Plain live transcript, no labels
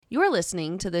You're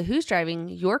listening to the Who's Driving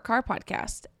Your Car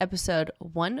podcast, episode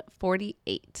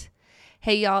 148.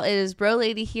 Hey y'all, it is Bro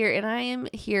Lady here, and I am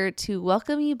here to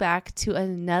welcome you back to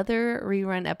another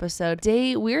rerun episode.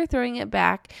 Today, we're throwing it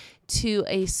back to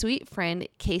a sweet friend,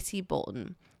 Casey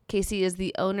Bolton. Casey is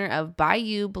the owner of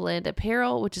Bayou Blend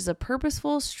Apparel, which is a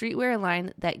purposeful streetwear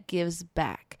line that gives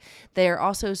back. They are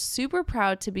also super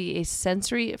proud to be a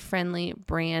sensory-friendly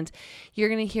brand. You're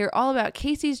going to hear all about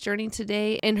Casey's journey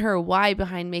today and her why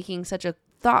behind making such a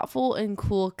thoughtful and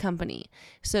cool company.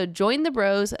 So join the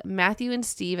bros, Matthew and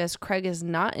Steve, as Craig is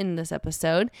not in this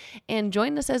episode, and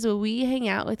join us as we hang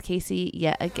out with Casey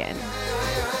yet again.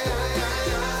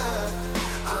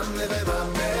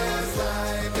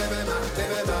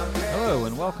 Hello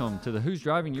and welcome to the Who's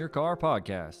Driving Your Car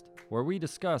podcast, where we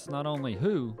discuss not only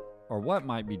who or what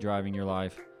might be driving your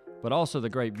life, but also the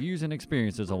great views and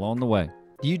experiences along the way.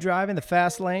 Do you drive in the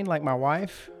fast lane like my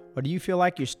wife, or do you feel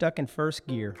like you're stuck in first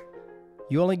gear?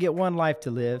 You only get one life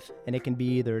to live, and it can be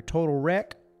either a total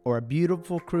wreck or a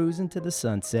beautiful cruise into the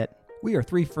sunset. We are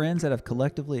three friends that have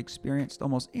collectively experienced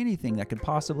almost anything that could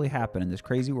possibly happen in this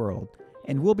crazy world.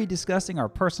 And we'll be discussing our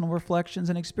personal reflections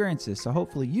and experiences, so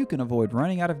hopefully you can avoid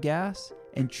running out of gas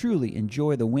and truly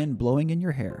enjoy the wind blowing in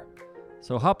your hair.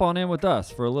 So hop on in with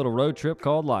us for a little road trip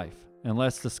called life, and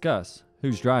let's discuss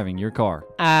who's driving your car.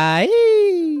 Aye.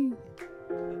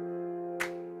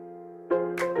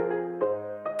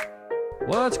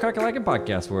 What's cracking like in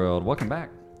podcast world? Welcome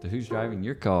back to Who's Driving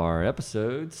Your Car,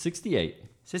 episode 68.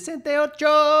 68. Ha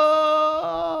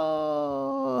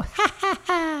ha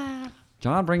ha.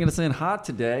 John bringing us in hot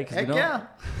today Heck yeah.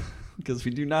 because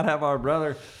we do not have our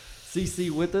brother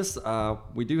CC with us.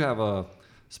 We do have a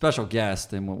special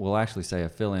guest, and we'll actually say a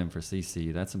fill-in for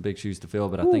CC. That's some big shoes to fill,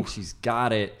 but I think she's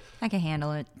got it I can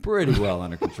handle it pretty well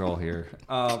under control here.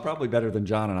 Probably better than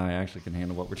John and I actually can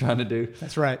handle what we're trying to do.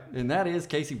 That's right. And that is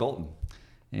Casey Bolton.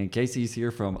 And Casey's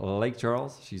here from Lake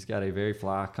Charles. She's got a very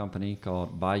fly company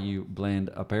called Bayou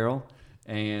Blend Apparel.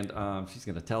 And she's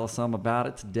going to tell us some about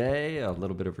it today, a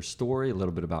little bit of her story, a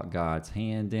little bit about God's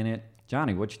hand in it.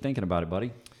 Johnny, what you thinking about it,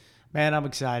 buddy? Man, I'm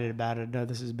excited about it. I know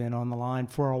this has been on the line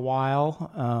for a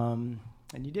while.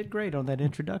 And you did great on that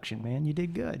introduction, man. You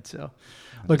did good. So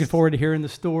looking forward to hearing the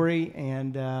story,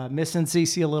 and missing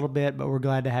Cece a little bit, but we're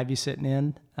glad to have you sitting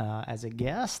in as a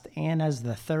guest and as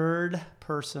the third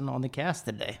person on the cast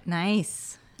today.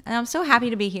 Nice. And I'm so happy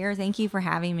to be here. Thank you for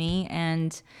having me,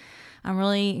 and I'm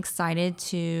really excited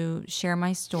to share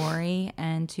my story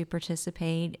and to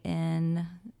participate in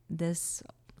this,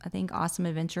 I think, awesome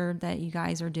adventure that you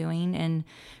guys are doing and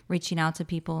reaching out to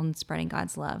people and spreading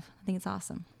God's love. I think it's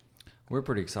awesome. We're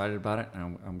pretty excited about it.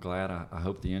 I'm glad. I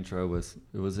hope the intro was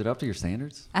it up to your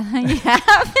standards? Yeah,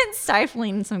 I've been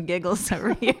stifling some giggles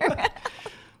over here.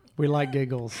 We like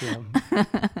giggles, so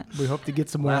we hope to get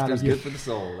some more out Laughter's of you. good for the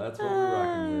soul. That's what we're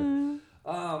rocking with.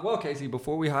 Well, Casey,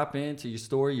 before we hop into your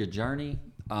story, your journey,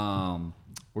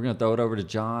 we're going to throw it over to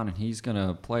John, and he's going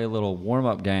to play a little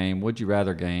warm-up game, would you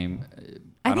rather game.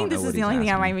 I think this is the only thing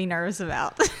I might be nervous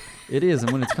about. It is,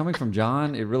 and when it's coming from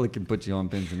John, it really can put you on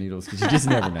pins and needles because you just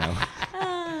never know.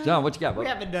 John, what you got, bud? We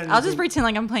haven't done I'll just pretend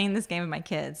like I'm playing this game with my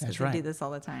kids. That's 'cause right. I do this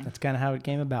all the time. That's kind of how it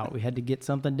came about. We had to get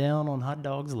something down on hot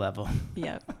dogs level.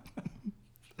 Yep.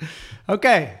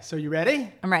 Okay, so you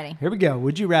ready? I'm ready. Here we go.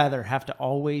 Would you rather have to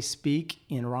always speak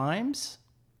in rhymes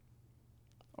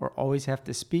or always have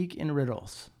to speak in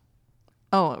riddles?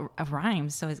 Oh, a rhyme.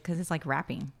 So it's because it's like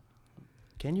rapping.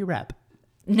 Can you rap?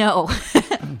 No,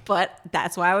 but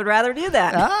that's why I would rather do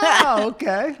that. Oh,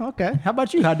 okay. Okay. How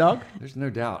about you, hot dog? There's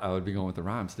no doubt I would be going with the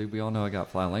rhymes, dude. We all know I got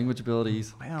fly language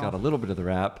abilities, got a little bit of the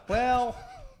rap. Well,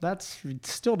 that's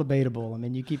still debatable. I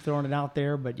mean, you keep throwing it out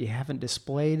there, but you haven't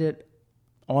displayed it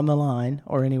on the line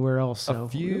or anywhere else. So A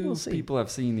few we'll see. people have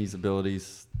seen these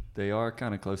abilities. They are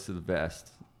kind of close to the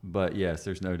best. But yes,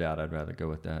 there's no doubt I'd rather go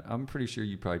with that. I'm pretty sure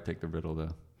you probably take the riddle,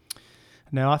 though.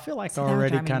 No, I feel like So that would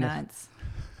already drive me kind of. nuts.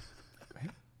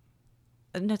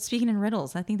 No, speaking in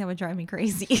riddles, I think that would drive me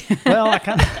crazy. Well, I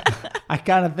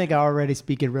kind of think I already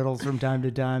speak in riddles from time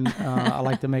to time. I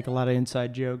like to make a lot of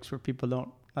inside jokes where people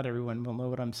not everyone will know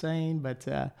what I'm saying, but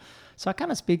so I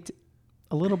kind of speak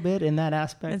a little bit in that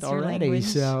aspect That's your already. language.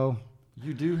 So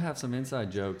You do have some inside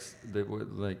jokes that were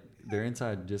like they're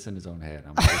inside just in his own head.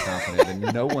 I'm pretty confident,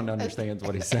 and no one understands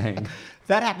what he's saying.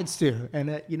 that happens too,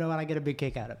 and you know what? I get a big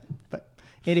kick out of it. But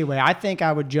anyway, I think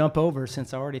I would jump over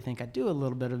since I already think I do a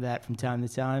little bit of that from time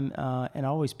to time, and I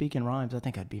always speak in rhymes. I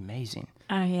think I'd be amazing.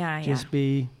 Oh, yeah. Just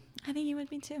be I think you would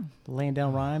be too. laying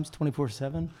down rhymes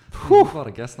 24/7. You've got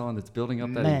a guest on that's building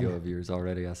up that Man. ego of yours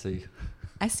already, I see.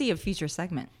 I see a future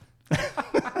segment. I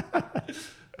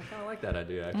kind of like that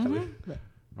idea, actually.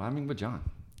 Rhyming with John.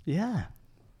 Yeah.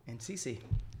 And Cece. I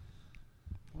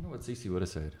wonder what Cece would have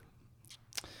said.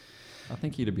 I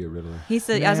think he'd be a Riddler. He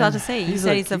said, I was about to say, you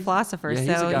said he's a he's- philosopher, yeah, he's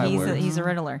a so guy where- he's a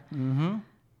Riddler. Mm-hmm.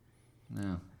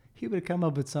 Yeah. He would have come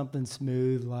up with something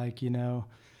smooth, like,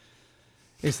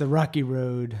 it's the rocky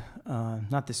road,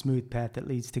 not the smooth path that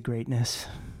leads to greatness.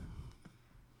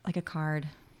 Like a card,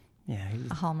 Yeah, he a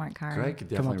would Hallmark card. Greg could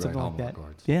come up definitely write something like Hallmark that.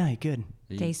 cards. Yeah, he could.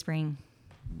 He'd Dayspring.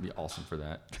 be awesome for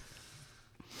that.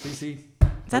 Cece?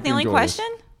 Is that the only question?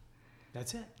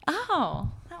 That's it.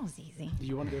 Oh, that was easy. Do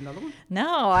you want to do another one?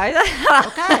 No, I.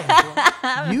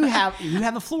 Okay. you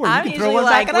have the floor. I'm You can throw usually one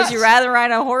like, back at would us. you rather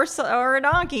ride a horse or a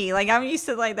donkey? Like I'm used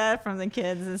to like that from the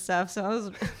kids and stuff. So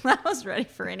I was ready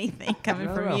for anything coming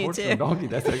No, from no, you horse too. and donkey,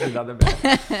 that's actually not that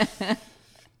bad.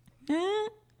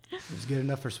 It was good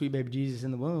enough for sweet baby Jesus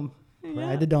in the womb.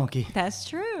 Ride the donkey. That's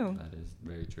true. That is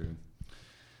very true.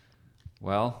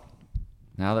 Well,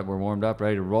 now that we're warmed up,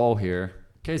 ready to roll here,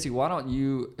 Casey, why don't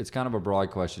you, it's kind of a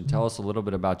broad question, tell us a little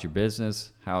bit about your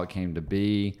business, how it came to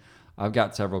be. I've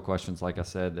got several questions, like I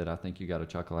said, that I think you got a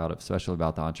chuckle out of, especially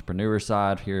about the entrepreneur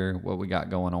side here, what we got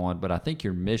going on. But I think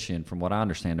your mission, from what I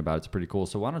understand about it, it's pretty cool.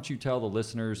 So why don't you tell the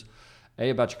listeners,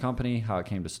 about your company, how it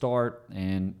came to start,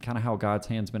 and kind of how God's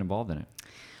hand's been involved in it.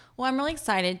 Well, I'm really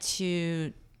excited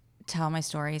to tell my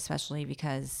story, especially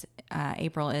because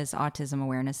April is Autism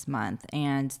Awareness Month,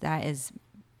 and that is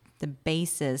the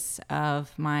basis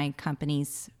of my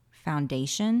company's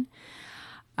foundation.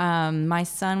 My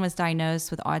son was diagnosed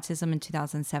with autism in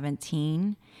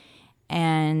 2017,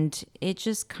 and it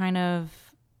just kind of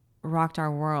rocked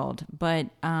our world. But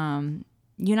you and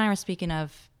I were speaking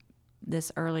of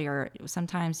this earlier.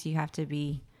 Sometimes you have to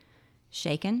be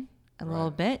shaken a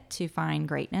little bit to find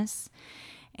greatness,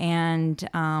 and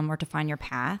or to find your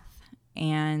path.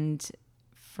 And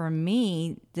for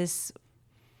me, this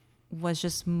was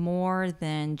just more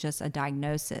than just a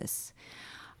diagnosis.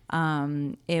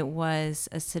 It was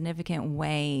a significant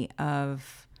way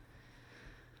of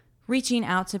reaching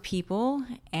out to people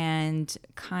and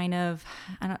kind of,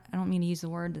 I don't mean to use the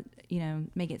word,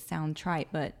 make it sound trite,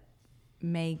 but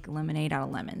make lemonade out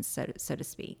of lemons, so to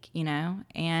speak,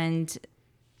 and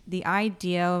the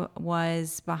idea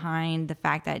was behind the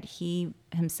fact that he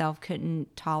himself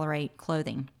couldn't tolerate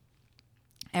clothing.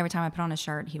 Every time I put on a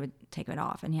shirt, he would take it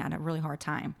off, and he had a really hard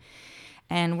time.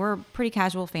 And we're a pretty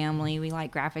casual family. We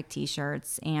like graphic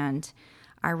T-shirts, and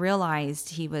I realized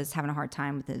he was having a hard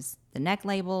time with the neck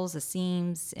labels, the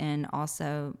seams, and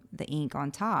also the ink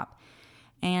on top.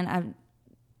 And I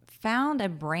found a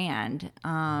brand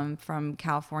from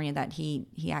California that he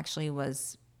actually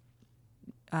was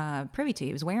privy to.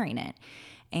 He was wearing it.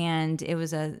 And it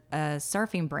was a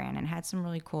surfing brand and had some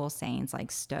really cool sayings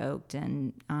like stoked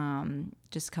and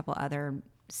just a couple other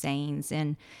sayings.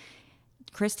 And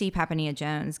Christy Papania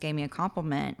Jones gave me a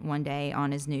compliment one day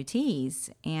on his new tees.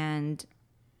 And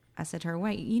I said to her,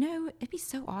 wait, it'd be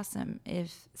so awesome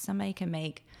if somebody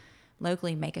can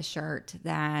locally make a shirt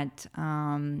that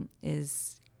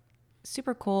is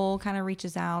super cool, kind of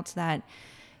reaches out to that,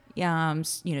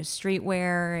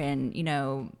 streetwear and,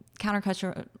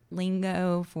 counterculture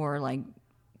lingo for like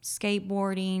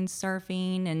skateboarding,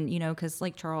 surfing, and, because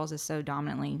Lake Charles is so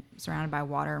dominantly surrounded by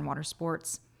water and water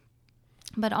sports,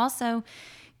 but also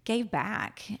gave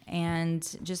back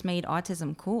and just made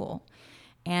autism cool.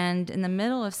 And in the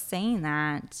middle of saying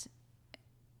that,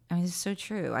 it's so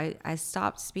true. I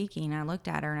stopped speaking. I looked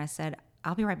at her and I said,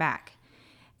 I'll be right back.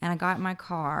 And I got in my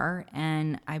car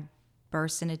and I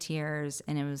burst into tears,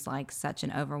 and it was like such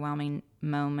an overwhelming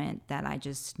moment that I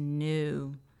just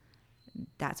knew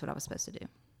that's what I was supposed to do.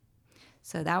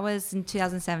 So that was in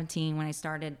 2017 when I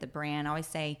started the brand. I always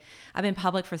say I've been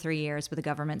public for 3 years, but the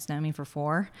government's known me for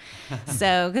 4.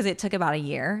 So, because it took about a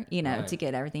year, Right. to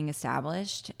get everything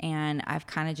established. And I've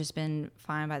kind of just been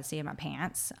flying by the seat of my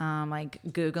pants, like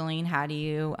Googling how do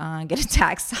you get a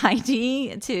tax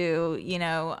ID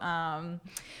to,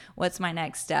 what's my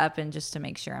next step, and just to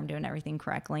make sure I'm doing everything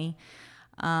correctly.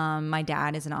 My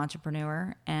dad is an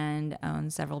entrepreneur and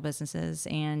owns several businesses,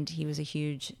 and he was a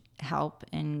huge help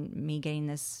in me getting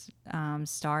this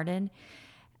started.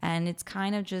 And it's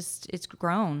kind of it's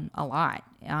grown a lot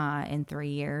in 3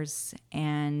 years.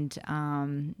 And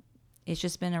it's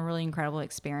just been a really incredible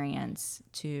experience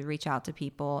to reach out to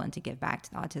people and to give back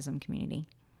to the autism community.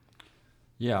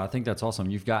 Yeah, I think that's awesome.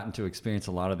 You've gotten to experience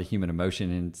a lot of the human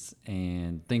emotions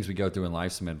and things we go through in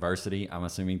life, some adversity. I'm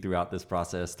assuming throughout this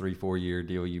process, 3-4 year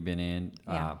deal you've been in,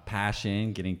 Yeah.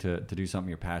 passion, getting to do something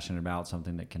you're passionate about,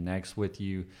 something that connects with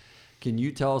you. Can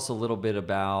you tell us a little bit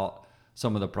about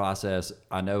some of the process?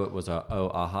 I know it was a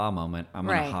aha moment. I'm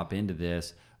going Right. to hop into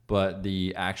this, but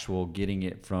the actual getting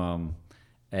it from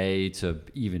A to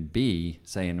even B,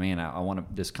 saying, man, I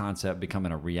want this concept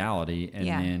becoming a reality, and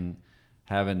then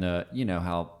having the,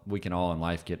 how we can all in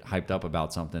life get hyped up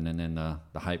about something, and then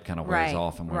the hype kind of wears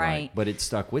off, and we're like, but it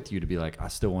stuck with you to be like, I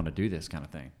still want to do this kind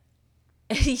of thing.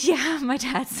 Yeah, my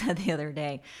dad said the other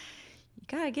day, you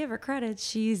gotta give her credit.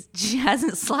 She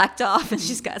hasn't slacked off, and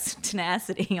she's got some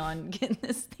tenacity on getting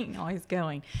this thing always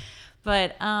going.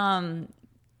 But I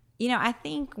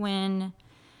think when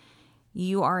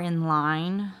you are in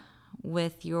line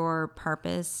with your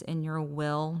purpose and your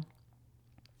will,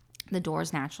 the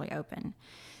doors naturally open.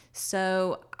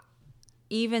 So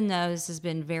even though this has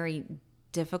been very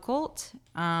difficult,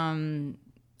 I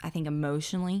think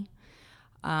emotionally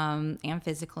and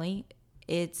physically,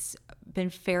 it's been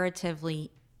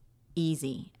comparatively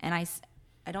easy. And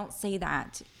I don't say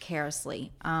that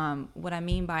carelessly. What I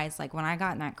mean by it's like when I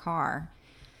got in that car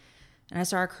and I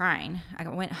started crying, I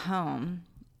went home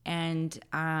and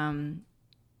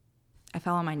I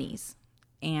fell on my knees.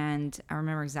 And I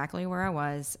remember exactly where I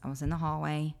was. I was in the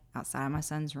hallway outside of my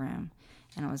son's room,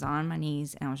 and I was on my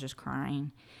knees and I was just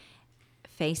crying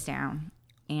face down.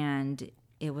 And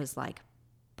it was like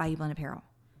Bayou Blend Apparel,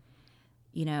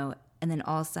 and then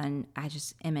all of a sudden I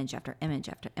just image after image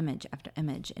after image after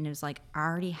image. And it was like I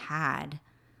already had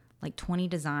like 20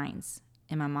 designs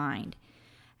in my mind.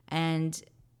 And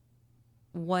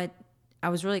what I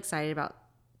was really excited about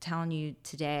telling you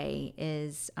today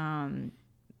is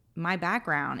my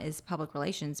background is public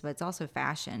relations, but it's also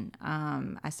fashion.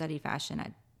 I studied fashion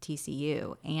at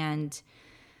TCU, and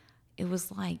it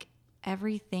was like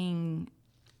everything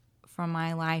from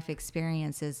my life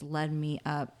experiences led me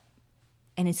up,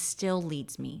 and it still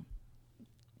leads me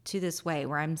to this way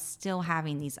where I'm still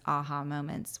having these aha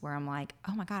moments where I'm like,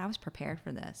 oh my God, I was prepared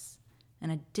for this,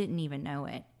 and I didn't even know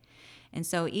it. And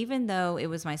so even though it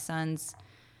was my son's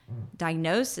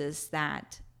diagnosis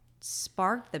that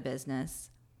sparked the business,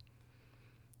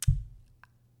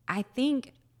 I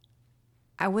think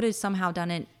I would have somehow done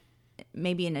it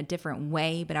maybe in a different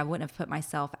way, but I wouldn't have put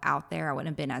myself out there. I wouldn't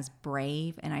have been as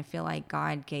brave. And I feel like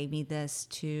God gave me this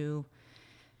to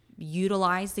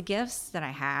utilize the gifts that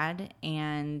I had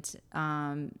and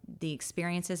the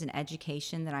experiences and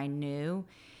education that I knew,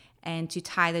 and to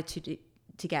tie the two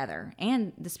together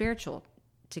and the spiritual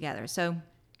together. So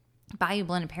Bayou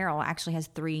Blend Apparel actually has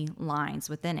 3 lines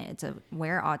within it. It's a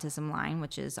Wear Autism line,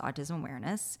 which is autism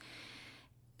awareness,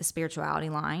 a spirituality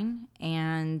line,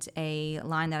 and a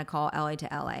line that I call LA to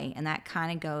LA. And that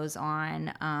kind of goes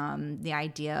on the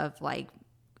idea of like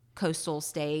coastal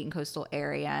state and coastal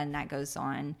area. And that goes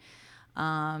on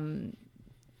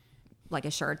like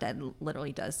a shirt that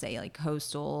literally does say like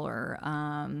coastal, or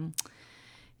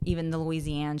even the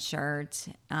Louisiana shirt.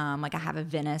 Like I have a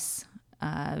Venice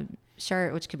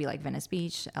shirt, which could be like Venice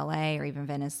Beach, LA, or even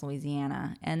Venice,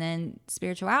 Louisiana. And then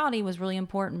spirituality was really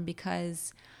important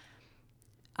because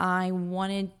I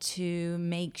wanted to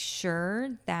make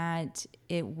sure that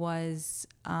it was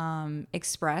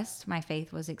expressed, my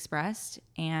faith was expressed,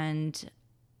 and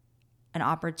an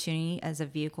opportunity as a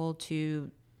vehicle to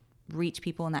reach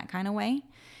people in that kind of way.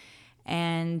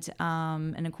 And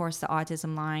of course, the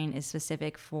autism line is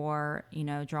specific for,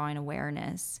 drawing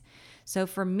awareness. So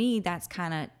for me, that's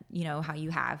kind of, how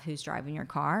you have Who's Driving Your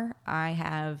Car. I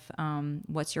have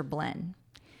What's Your Blend?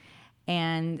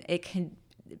 And it can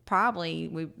probably,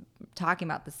 we're talking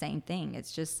about the same thing.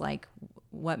 It's just like,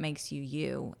 what makes you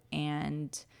you?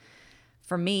 And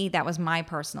for me, that was my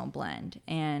personal blend.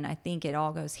 And I think it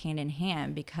all goes hand in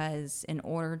hand, because in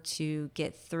order to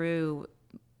get through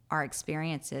our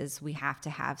experiences, we have to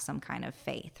have some kind of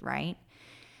faith, right?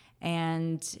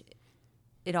 And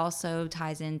it also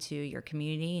ties into your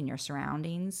community and your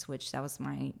surroundings, which that was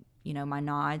my, my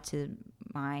nod to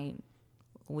my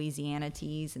Louisiana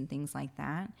teas and things like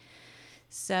that.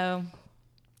 So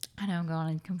I know I'm going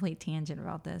on a complete tangent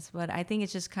about this, but I think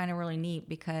it's just kind of really neat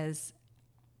because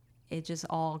it just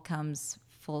all comes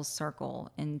full circle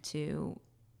into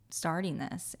starting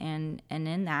this. And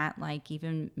in that, like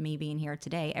even me being here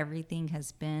today, everything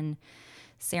has been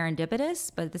serendipitous,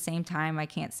 but at the same time, I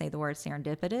can't say the word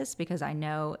serendipitous because I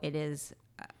know it is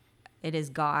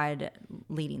God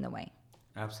leading the way.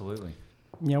 Absolutely.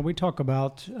 We talk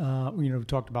about, we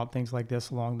talked about things like this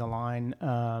along the line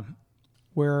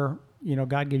where,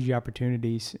 God gives you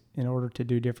opportunities in order to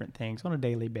do different things on a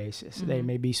daily basis. Mm-hmm. They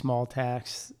may be small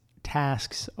tasks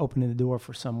opening the door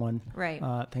for someone, right?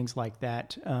 Things like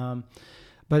that.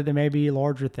 But there may be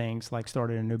larger things like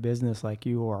starting a new business like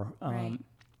you are. Right.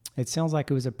 It sounds like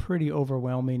it was a pretty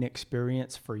overwhelming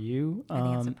experience for you. I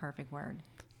think that's a perfect word.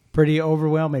 Pretty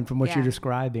overwhelming from what you're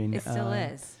describing. It still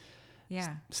is.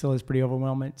 Yeah. Still is pretty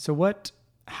overwhelming. So what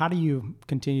how do you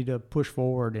continue to push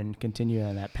forward and continue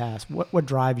on that path? What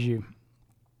drives you?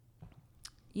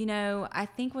 You know, I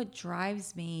think what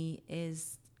drives me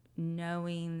is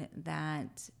knowing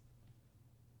that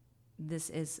this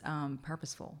is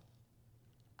purposeful.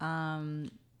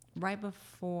 Right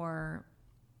before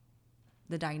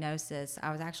the diagnosis,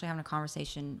 I was actually having a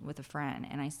conversation with a friend,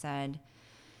 and I said,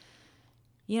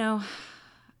 you know,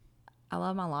 I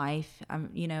love my life.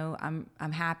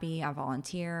 I'm happy. I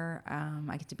volunteer.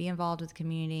 I get to be involved with the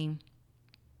community.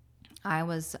 I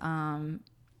was a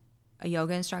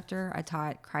yoga instructor. I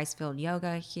taught Christfield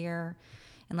yoga here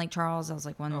in Lake Charles. I was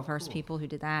like one of the first people who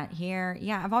did that here.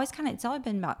 Yeah, it's always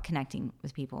been about connecting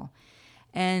with people.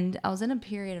 And I was in a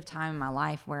period of time in my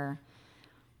life where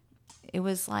it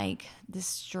was like this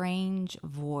strange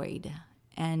void,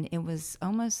 and it was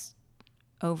almost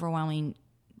overwhelming,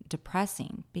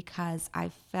 depressing, because I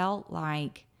felt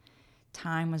like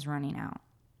time was running out.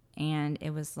 And it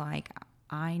was like,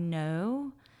 I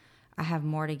know I have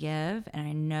more to give, and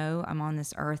I know I'm on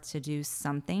this earth to do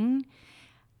something,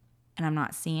 and I'm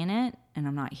not seeing it, and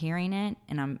I'm not hearing it,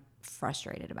 and I'm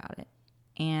frustrated about it.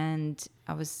 And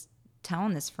I was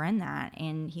telling this friend that,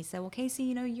 and he said, well, Casey,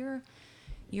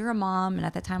 you're a mom. And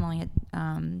at that time I only had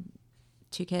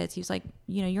 2 kids. He was like,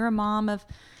 you're a mom of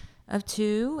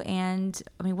 2. And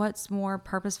I mean, what's more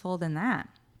purposeful than that?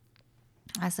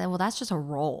 I said, well, that's just a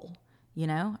role,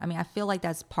 I mean, I feel like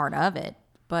that's part of it,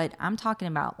 but I'm talking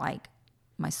about like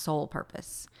my sole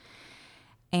purpose.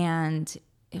 And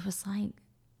it was like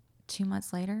 2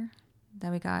 months later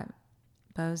that we got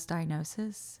Bo's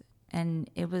diagnosis. And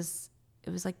it was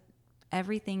like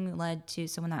everything led to,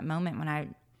 so in that moment when I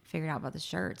figured out about the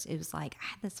shirts, it was like I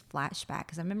had this flashback,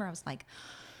 because I remember I was like,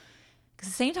 because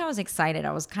at the same time I was excited,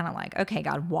 I was kind of like, okay,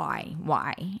 God, why?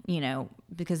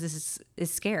 Because this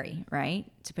is scary, right?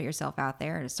 To put yourself out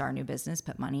there, to start a new business,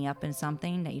 put money up in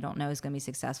something that you don't know is going to be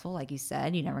successful. Like you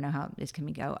said, you never know how it's going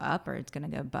to go up or it's going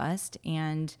to go bust.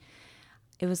 And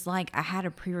it was like I had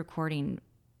a pre-recording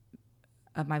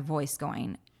of my voice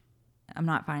going, I'm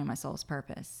not finding my soul's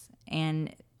purpose.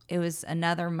 And it was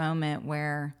another moment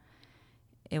where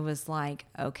it was like,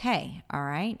 okay, all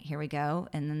right, here we go.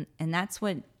 And that's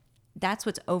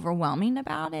what's overwhelming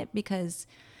about it, because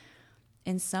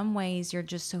in some ways you're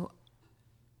just so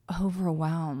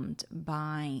overwhelmed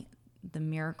by the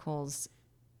miracles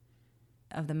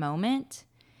of the moment.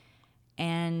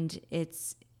 And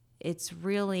it's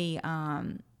really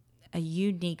a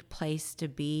unique place to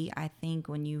be, I think,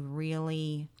 when you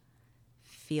really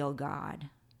feel God,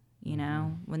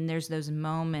 when there's those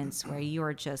moments where you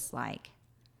are just like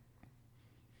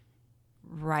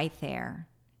right there.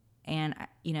 And,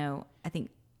 I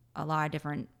think a lot of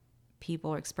different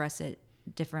people express it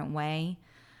different way.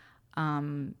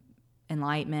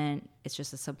 Enlightenment, it's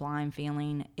just a sublime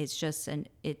feeling. It's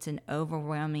an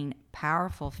overwhelming,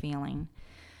 powerful feeling.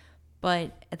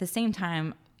 But at the same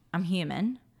time, I'm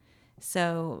human.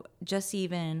 So just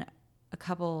even a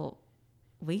couple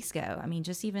weeks ago,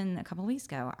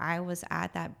 I was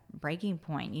at that breaking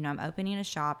point. I'm opening a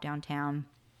shop downtown.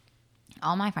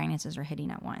 All my finances are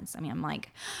hitting at once. I mean, I'm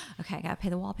like, okay, I got to pay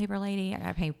the wallpaper lady. I got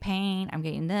to pay paint. I'm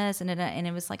getting this. And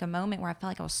it was like a moment where I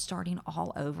felt like I was starting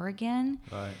all over again.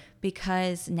 Right.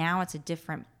 Because now it's a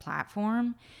different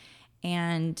platform.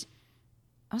 And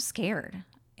I was scared.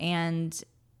 And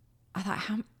I thought,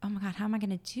 oh my God, how am I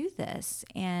going to do this?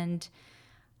 And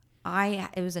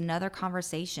it was another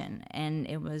conversation. And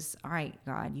it was, all right,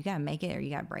 God, you got to make it or you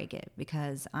got to break it.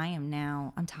 Because I'm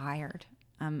tired.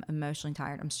 I'm emotionally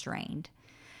tired. I'm strained.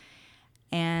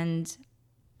 And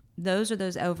those are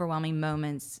those overwhelming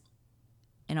moments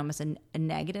in almost a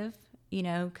negative,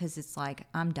 because it's like,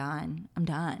 I'm done.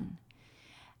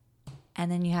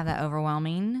 And then you have that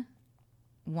overwhelming,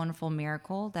 wonderful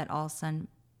miracle that all of a sudden,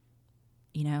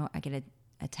 I get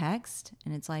a text,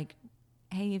 and it's like,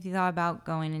 hey, have you thought about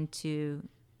going into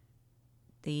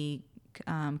the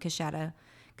Coachella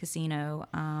Casino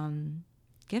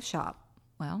gift shop?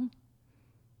 Well,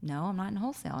 no, I'm not in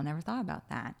wholesale. I never thought about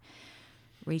that.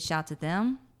 Reached out to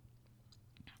them.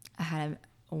 I had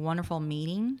a wonderful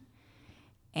meeting,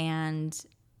 and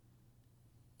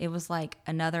it was like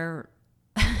another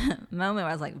moment where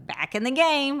I was like, back in the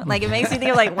game. Like, it makes me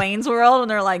think of like Wayne's World when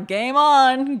they're like, game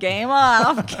on, game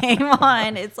off, game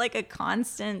on. It's like a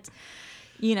constant,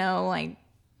 like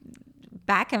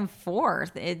back and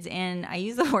forth. And I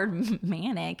use the word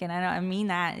manic, and I mean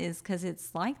that is because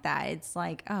it's like that. It's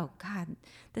like, oh God,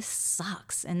 this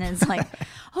sucks. And then it's like,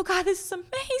 oh God, this is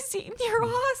amazing. You're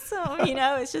awesome.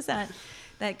 It's just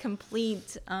that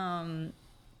complete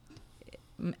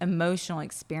emotional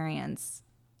experience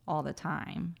all the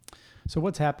time. So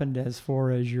what's happened as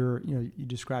far as you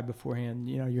described beforehand,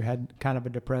 you had kind of a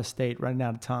depressed state, running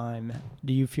out of time.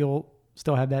 Do you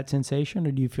still have that sensation,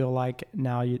 or do you feel like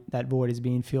now that void is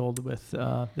being filled with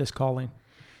this calling?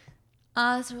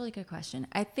 That's a really good question.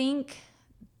 I think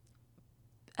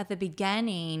at the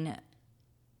beginning,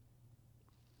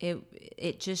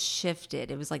 it just shifted.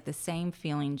 It was like the same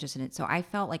feeling just in it. So I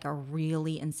felt like a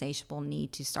really insatiable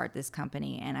need to start this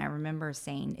company. And I remember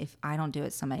saying, if I don't do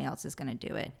it, somebody else is going to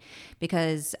do it.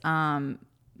 Because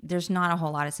there's not a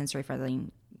whole lot of sensory friendly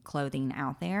clothing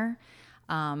out there.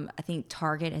 I think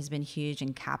Target has been huge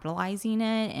in capitalizing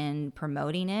it and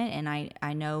promoting it. And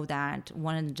I know that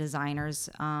one of the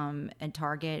designers at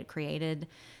Target created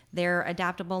their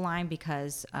adaptable line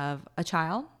because of a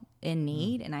child in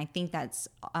need. And I think that's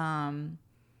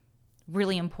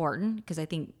really important, because I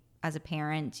think as a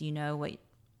parent, you know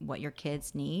what your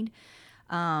kids need.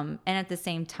 And at the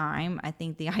same time, I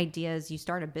think the idea is you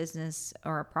start a business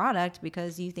or a product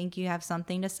because you think you have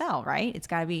something to sell, right? It's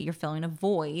got to be, you're filling a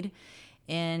void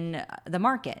in the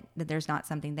market, that there's not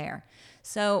something there.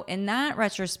 So in that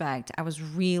retrospect, I was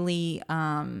really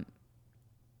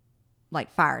like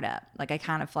fired up. Like I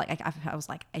kind of like, I was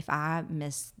like, if I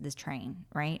miss this train,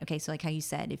 right? Okay. So like how you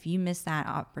said, if you miss that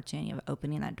opportunity of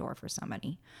opening that door for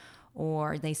somebody,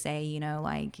 or they say,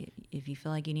 like if you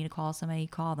feel like you need to call somebody,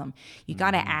 call them. You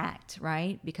got to act,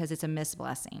 right? Because it's a missed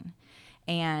blessing.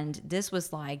 And this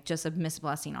was like just a missed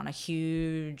blessing on a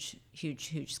huge, huge,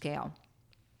 huge scale.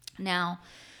 Now,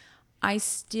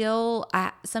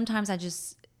 sometimes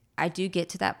I do get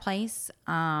to that place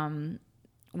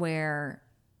where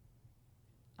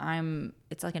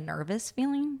it's like a nervous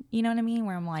feeling, you know what I mean?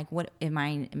 Where I'm like, what am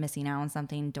I missing out on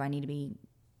something? Do I need to be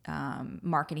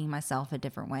marketing myself a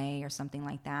different way or something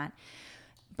like that?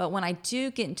 But when I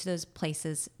do get into those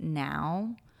places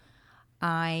now,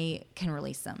 I can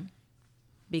release them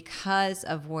because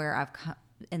of where I've come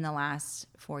in the last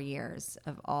 4 years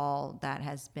of all that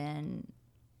has been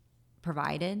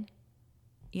provided,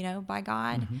 by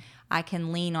God. Mm-hmm. I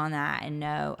can lean on that and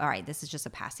know, all right, this is just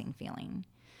a passing feeling.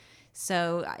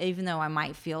 So even though I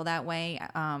might feel that way,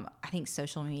 I think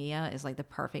social media is like the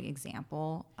perfect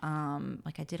example.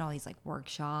 Like I did all these like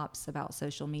workshops about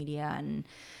social media and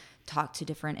talked to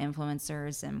different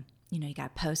influencers, and you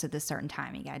got to post at this certain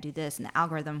time, you got to do this, and the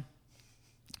algorithm.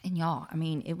 And y'all, I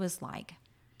mean, it was like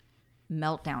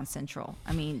meltdown central.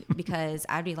 I mean, because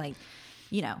I'd be like,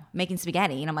 making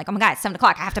spaghetti, and I'm like, oh my God, it's 7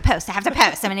 o'clock. I have to post.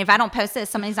 I mean, if I don't post this,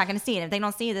 somebody's not going to see it. If they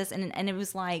don't see this, and it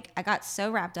was like, I got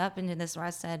so wrapped up into this where I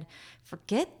said,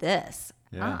 forget this.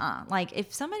 Yeah. Like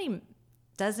if somebody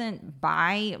doesn't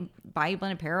buy You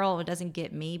Blend Apparel, it doesn't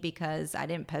get me because I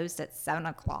didn't post at 7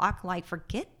 o'clock. Like,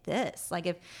 forget this. Like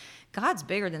if God's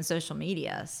bigger than social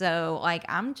media. So like,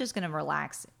 I'm just going to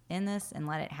relax in this and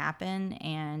let it happen.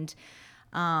 And,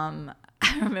 I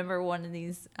remember one of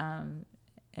these,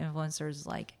 influencers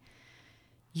like,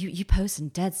 you post in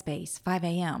dead space 5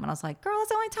 a.m. And I was like, girl, that's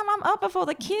the only time I'm up before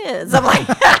the kids. I'm like,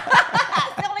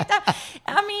 that's the only time.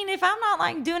 I mean, if I'm not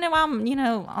like doing it while I'm,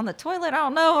 on the toilet, I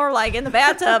don't know, or like in the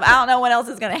bathtub, I don't know what else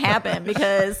is going to happen,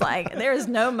 because like there's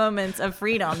no moments of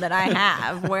freedom that I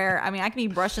have where, I mean, I can be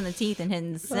brushing the teeth and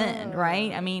hitting send,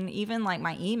 right? I mean, even like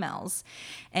my emails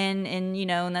and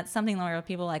and that's something where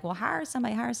people are like, well, hire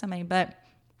somebody. But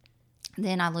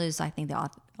then I lose, I think, the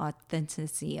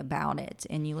authenticity about it,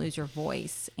 and you lose your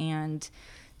voice. And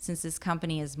since this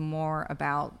company is more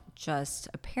about just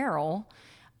apparel,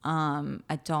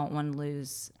 I don't want to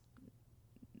lose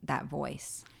that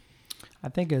voice. I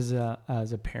think as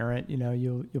a parent,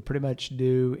 you'll pretty much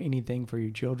do anything for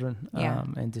your children. Yeah.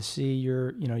 And to see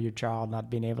your child not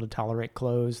being able to tolerate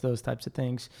clothes, those types of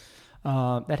things,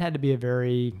 that had to be a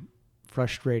very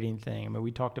frustrating thing. I mean,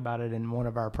 we talked about it in one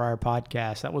of our prior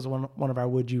podcasts. That was one of our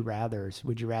would you rathers.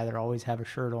 Would you rather always have a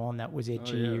shirt on that was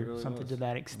itchy or really something to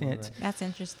that extent? That's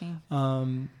interesting.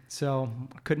 So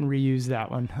couldn't reuse that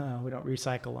one. We don't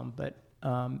recycle them, but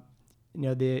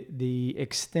the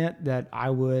extent that I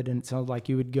would, and it sounds like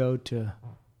you would go to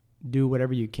do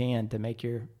whatever you can to make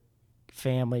your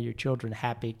family, your children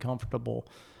happy, comfortable.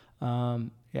 I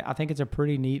think it's a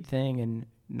pretty neat thing. And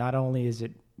not only is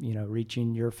it,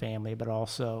 reaching your family, but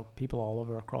also people all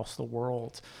over across the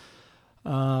world.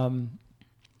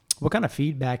 What kind of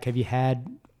feedback have you had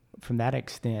from that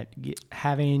extent?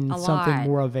 Having something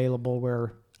more available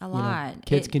where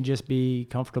kids can just be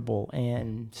comfortable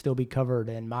and still be covered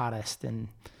and modest and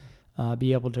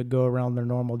be able to go around their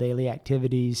normal daily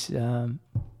activities.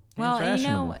 Well,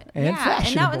 fashionable. And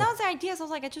that was the idea. So I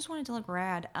was like, I just wanted to look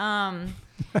rad.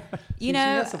 She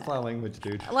has some fly language,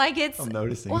 dude. Like I'm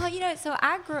noticing. Well, so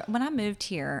when I moved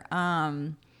here,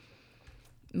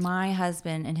 my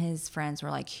husband and his friends were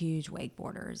like huge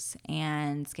wakeboarders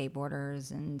and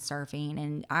skateboarders and surfing.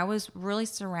 And I was really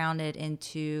surrounded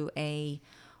into a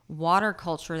water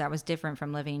culture that was different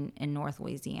from living in North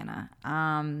Louisiana.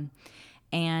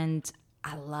 And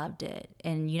I loved it.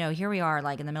 And, you know, here we are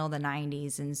like in the middle of the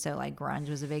 90s. And so like grunge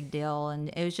was a big deal. And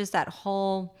it was just that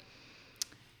whole,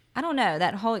 I don't know,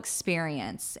 that whole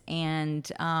experience.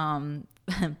 And,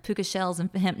 puka shells and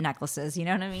hemp necklaces, you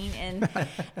know what I mean?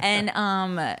 And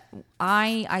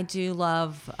I do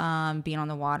love being on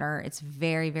the water. It's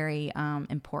very, very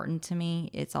important to me.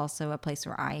 It's also a place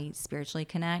where I spiritually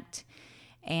connect.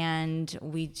 And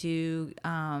we do,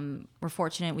 we're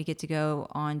fortunate we get to go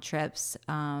on trips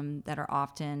that are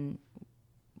often,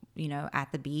 you know,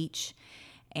 at the beach.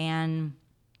 And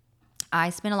I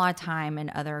spend a lot of time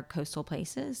in other coastal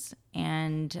places,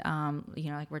 and you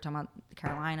know, like we were talking about the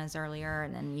Carolinas earlier,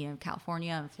 and then, you know,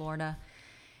 California and Florida,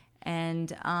 and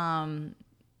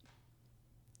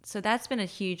so that's been a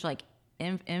huge like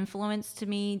influence to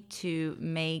me to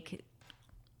make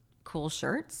cool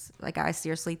shirts. Like I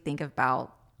seriously think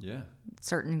about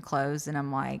certain clothes, and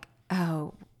I'm like,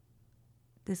 oh,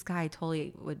 this guy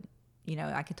totally would, you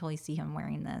know, I could totally see him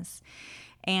wearing this.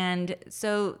 And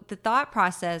so the thought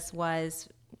process was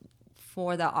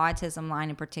for the autism line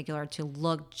in particular to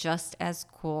look just as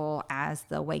cool as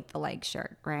the Wake the Leg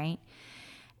shirt, right?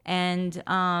 And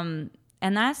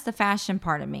that's the fashion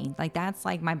part of me. Like that's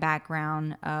like my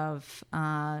background of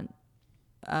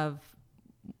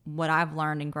what I've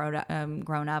learned and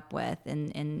grown up with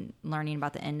and learning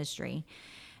about the industry.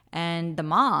 And the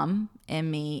mom in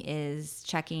me is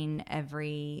checking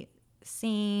every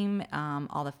seam,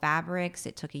 all the fabrics.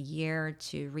 It took a year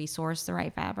to resource the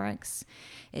right fabrics.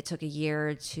 It took a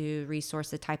year to resource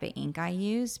the type of ink I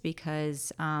use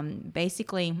because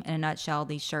basically, in a nutshell,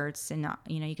 these shirts, and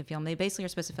you know, you can feel them, they basically are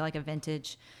supposed to feel like a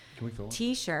vintage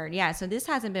t-shirt. Yeah, so this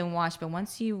hasn't been washed, but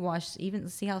once you wash, even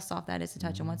see how soft that is to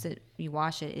touch, and once you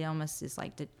wash it, it almost is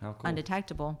like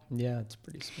undetectable. Yeah, it's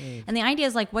pretty smooth. And the idea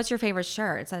is like, what's your favorite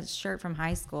shirt? It's that shirt from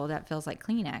high school that feels like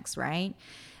Kleenex, right?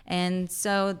 And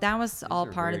so that was all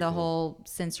part of the whole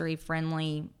sensory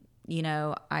friendly, you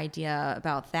know, idea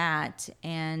about that.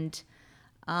 And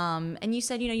you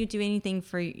said, you know, you do anything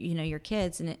for, you know, your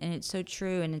kids, and it's so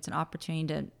true. And it's an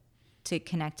opportunity to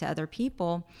connect to other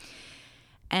people.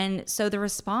 And so the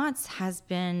response has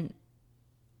been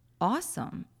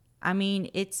awesome. I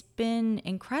mean, it's been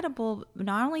incredible,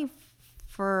 not only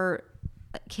for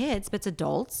kids, but it's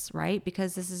adults, right?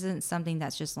 Because this isn't something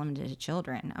that's just limited to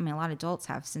children. I mean, a lot of adults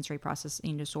have sensory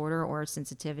processing disorder or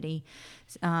sensitivity.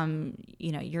 You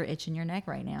know, you're itching your neck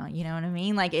right now. You know what I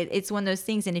mean? Like it's one of those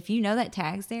things. And if you know that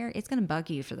tag's there, it's going to bug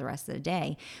you for the rest of the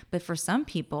day. But for some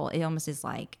people, it almost is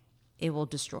like it will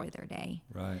destroy their day.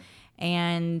 Right.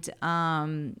 And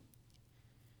I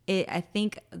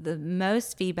think the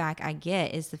most feedback I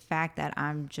get is the fact that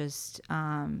I'm just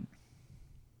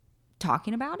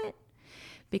talking about it.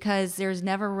 Because there's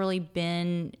never really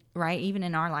been, right, even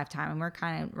in our lifetime, and we're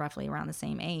kind of roughly around the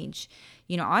same age,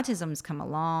 you know, autism's come a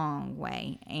long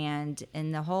way. And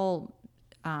in the whole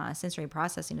sensory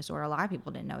processing disorder, a lot of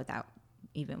people didn't know what that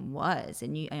even was.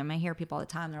 And I hear people all the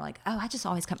time, they're like, oh, I just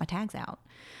always cut my tags out.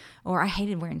 Or I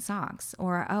hated wearing socks.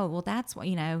 Or, oh, well, that's what,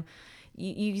 you know,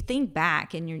 you think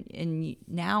back and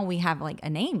now we have like a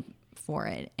name for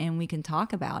it and we can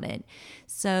talk about it.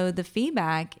 So the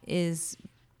feedback is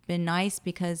been nice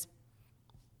because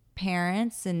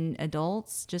parents and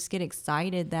adults just get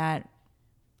excited that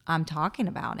I'm talking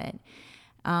about it.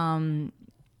 I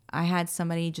had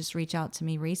somebody just reach out to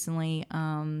me recently,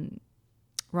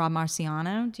 Rob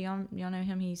Marciano. Do y'all know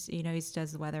him? He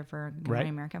does the weather for Good Morning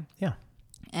America. Yeah.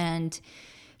 And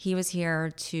he was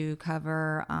here to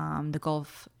cover the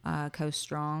Gulf Coast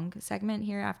Strong segment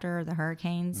here after the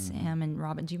hurricanes. Him and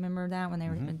Robin, do you remember that when they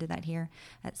did that here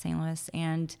at St. Louis?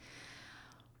 And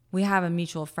we have a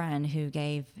mutual friend who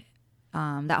gave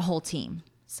that whole team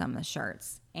some of the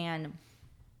shirts. And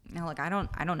now, look, I don't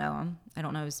know him. I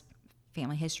don't know his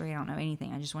family history. I don't know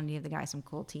anything. I just wanted to give the guy some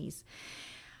cool tees.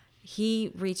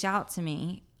 He reached out to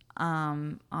me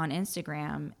on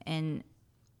Instagram and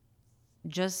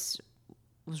just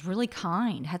was really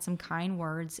kind, had some kind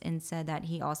words, and said that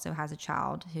he also has a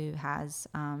child who has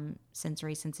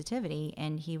sensory sensitivity.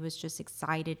 And he was just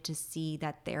excited to see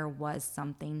that there was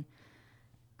something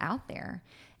out there.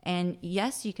 And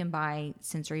yes, you can buy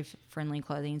sensory friendly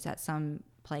clothing at some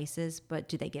places, but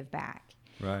do they give back?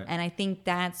 Right. And I think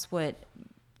that's what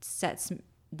sets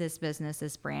this business,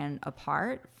 this brand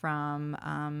apart from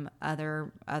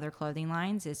other clothing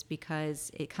lines is because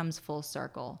it comes full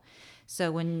circle. So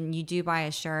when you do buy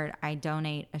a shirt, I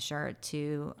donate a shirt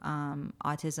to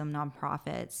autism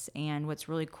nonprofits. And what's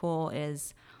really cool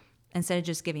is instead of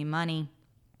just giving money,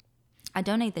 I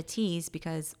donate the tees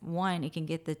because, one, it can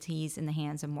get the tees in the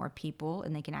hands of more people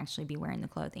and they can actually be wearing the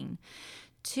clothing.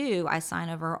 Two, I sign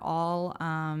over all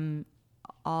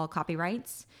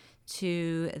copyrights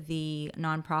to the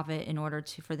nonprofit in order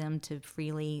for them to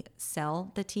freely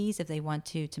sell the tees if they want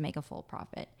to make a full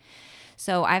profit.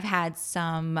 So I've had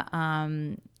some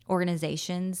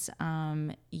organizations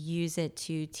use it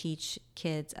to teach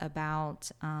kids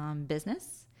about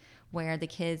business, where the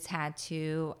kids had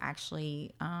to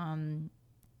actually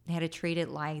they had to treat it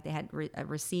like they had a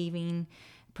receiving,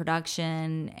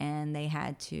 production, and they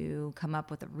had to come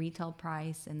up with a retail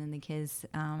price, and then the kids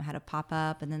had to pop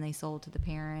up, and then they sold to the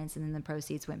parents, and then the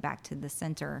proceeds went back to the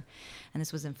center. And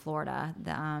this was in Florida,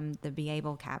 the Be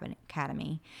Able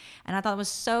Academy. And I thought it was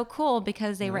so cool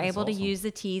because they were able to use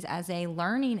the tees as a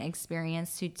learning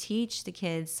experience to teach the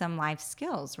kids some life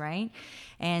skills, right?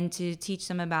 And to teach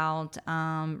them about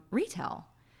retail.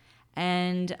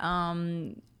 And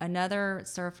another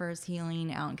Surfers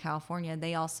Healing out in California,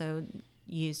 they also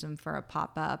used them for a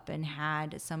pop-up and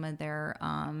had some of their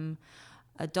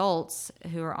adults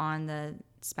who are on the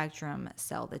spectrum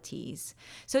sell the tees.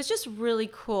 So it's just really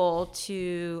cool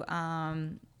to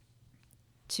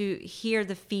hear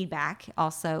the feedback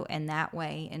also in that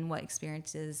way, and what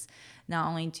experiences not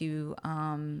only do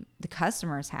the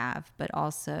customers have, but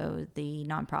also the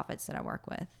nonprofits that I work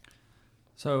with.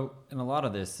 So in a lot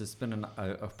of this, it's been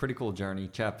a pretty cool journey,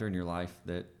 chapter in your life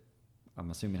that I'm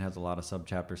assuming has a lot of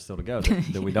sub-chapters still to go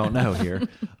that we don't know here.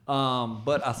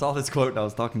 But I saw this quote, and I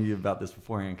was talking to you about this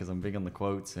beforehand because I'm big on the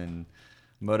quotes and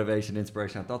motivation,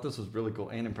 inspiration. I thought this was really cool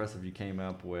and impressive you came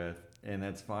up with, and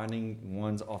that's finding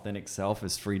one's authentic self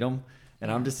is freedom.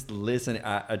 And I'm just listening.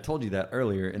 I told you that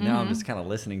earlier, and now I'm just kind of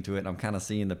listening to it, and I'm kind of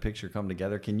seeing the picture come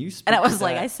together. Can you speak And I was to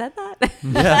like, that? I said that?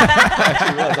 Yeah,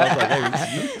 actually was. I was like,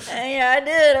 hey, Yeah, I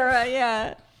did. All right,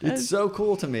 yeah. it's so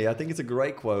cool to me. I think it's a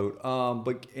great quote.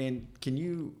 But can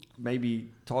you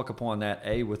maybe talk upon that,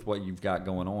 A, with what you've got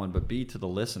going on, but B, to the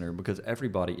listener, because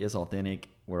everybody is authentic.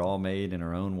 We're all made in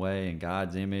our own way in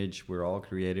God's image. We're all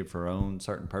created for our own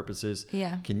certain purposes.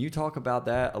 Yeah. Can you talk about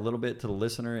that a little bit to the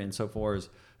listener insofar as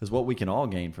what we can all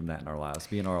gain from that in our lives,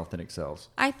 being our authentic selves?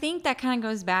 I think that kind of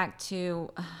goes back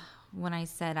to when I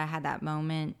said I had that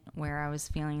moment where I was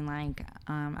feeling like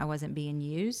I wasn't being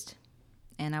used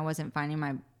and I wasn't finding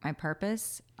my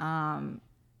purpose.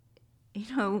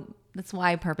 That's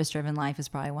why Purpose Driven Life is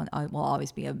probably will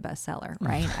always be a bestseller,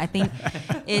 right? I think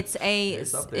it's a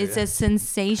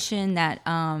sensation that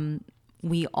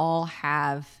we all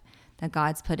have, that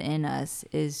God's put in us,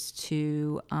 is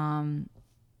to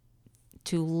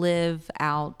live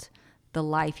out the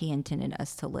life He intended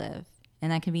us to live,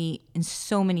 and that can be in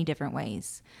so many different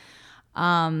ways.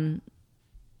 For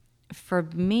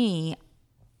me,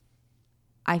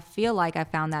 I feel like I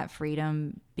found that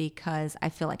freedom because I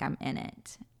feel like I'm in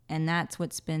it. And that's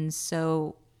what's been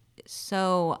so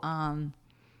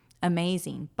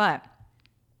amazing. But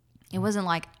it wasn't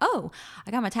like, oh,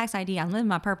 I got my tax ID, I'm living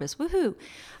my purpose, woohoo.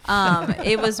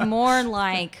 It was more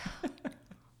like,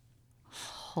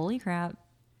 holy crap,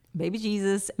 baby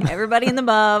Jesus, everybody in the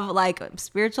above, like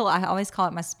spiritual. I always call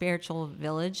it my spiritual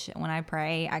village when I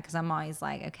pray, because I'm always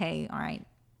like, okay, all right,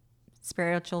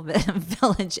 spiritual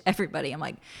village, everybody. I'm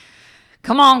like,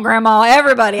 come on, Grandma,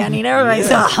 everybody. I need everybody's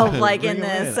help, like in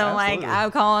this. So like,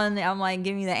 I'm like,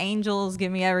 give me the angels,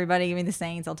 give me everybody, give me the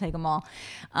saints. I'll take them all.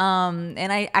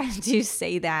 And I do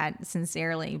say that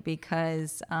sincerely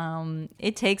because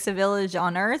it takes a village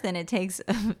on earth and it takes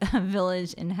a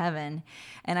village in heaven.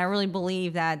 And I really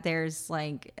believe that there's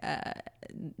like,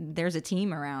 there's a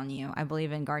team around you. I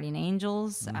believe in guardian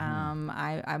angels.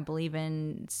 I believe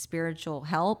in spiritual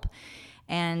help.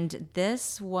 And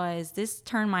this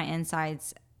turned my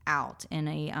insides out in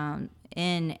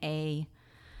a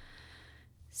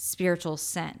spiritual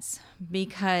sense,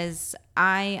 because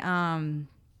I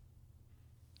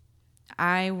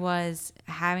was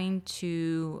having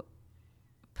to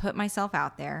put myself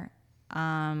out there.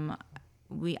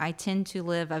 I tend to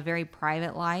live a very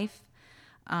private life.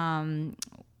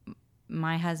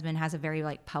 My husband has a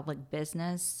very public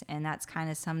business, and that's kind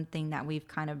of something that we've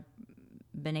kind of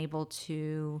been able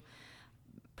to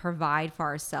provide for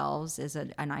ourselves, is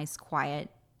a nice, quiet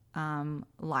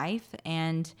life.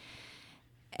 And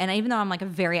even though I'm like a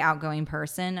very outgoing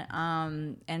person,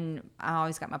 and I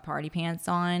always got my party pants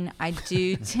on, I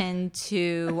do tend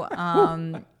to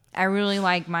I really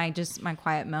like my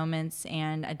quiet moments,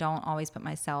 and I don't always put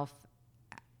myself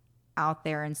out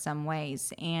there in some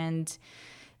ways. And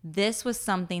this was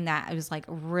something that I was like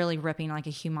really ripping like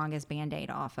a humongous Band-Aid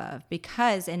off of,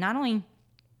 because, and not only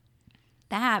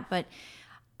that, but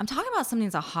I'm talking about something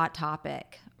that's a hot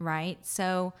topic, right?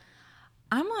 So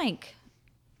I'm like,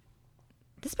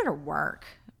 this better work,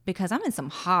 because I'm in some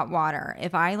hot water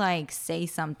if I like say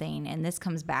something and this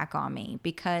comes back on me.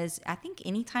 Because I think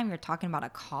anytime you're talking about a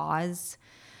cause,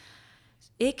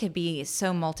 it could be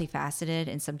so multifaceted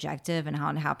and subjective and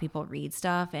how people read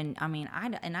stuff. And I mean,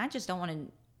 I just don't want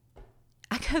to,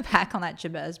 I go back on that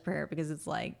Jabez prayer, because it's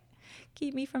like,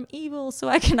 keep me from evil so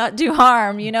I cannot do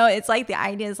harm. You know, it's like the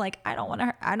idea is like, I don't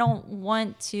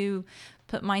want to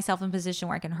put myself in a position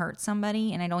where I can hurt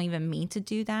somebody, and I don't even mean to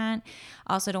do that.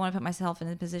 I also don't want to put myself in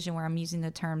a position where I'm using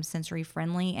the term sensory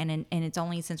friendly, and it's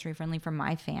only sensory friendly for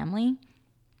my family.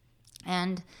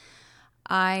 And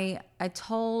I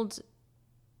told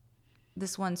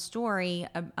this one story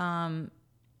a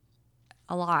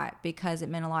lot, because it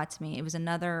meant a lot to me. It was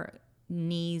another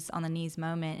knees on the knees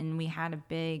moment, and we had a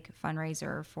big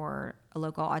fundraiser for a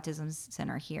local autism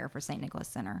center here, for St. Nicholas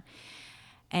Center.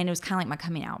 And it was kind of like my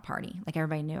coming out party. Like,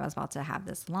 everybody knew I was about to have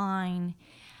this line,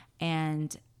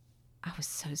 and I was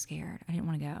so scared. I didn't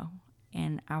want to go.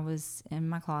 And I was in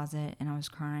my closet and I was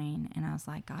crying, and I was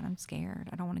like, God, I'm scared.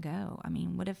 I don't want to go. I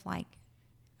mean, what if like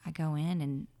I go in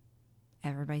and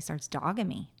everybody starts dogging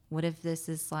me? What if this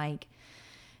is like,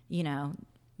 you know,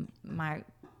 I'm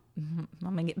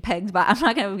gonna get pegged by, I'm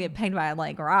not gonna get pegged by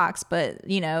like rocks, but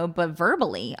you know, but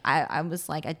verbally, I was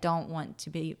like, I don't want to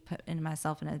be put in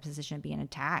myself in a position of being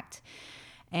attacked,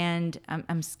 and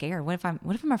I'm scared. What if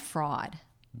I'm a fraud?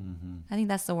 Mm-hmm. I think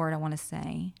that's the word I want to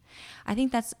say. I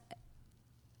think that's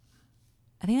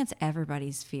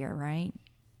everybody's fear, right?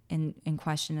 In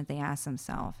question that they ask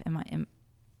themselves, am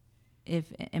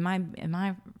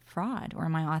I fraud, or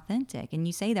am I authentic? And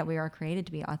you say that we are created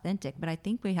to be authentic, but I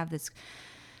think we have this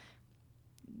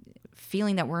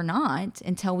feeling that we're not,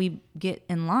 until we get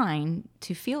in line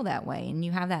to feel that way. And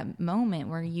you have that moment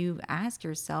where you ask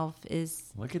yourself,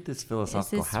 look at this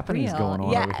philosophical happenings going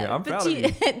on over here. I'm proud of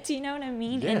you. Do you know what I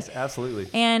mean? Yes, absolutely.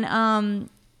 And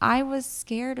I was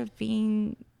scared of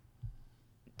being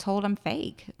told I'm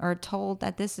fake, or told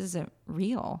that this isn't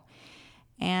real.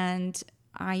 And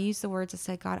I used the words, I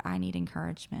said, God, I need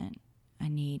encouragement. I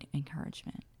need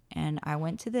encouragement. And I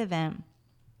went to the event,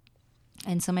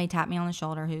 and somebody tapped me on the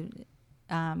shoulder, who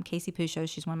Casey Pusho,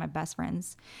 she's one of my best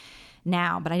friends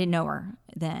now, but I didn't know her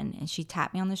then. And she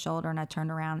tapped me on the shoulder, and I turned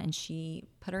around, and she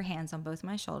put her hands on both of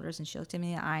my shoulders, and she looked at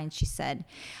me in the eye, and she said,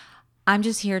 I'm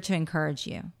just here to encourage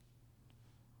you.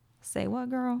 Say what,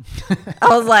 girl?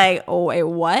 I was like, oh, wait,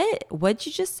 what? What'd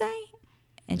you just say?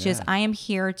 And she goes, I am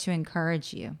here to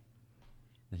encourage you.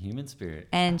 The human spirit.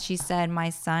 And she said, my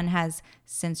son has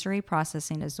sensory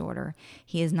processing disorder.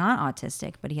 He is not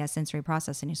autistic, but he has sensory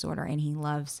processing disorder, and he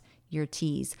loves your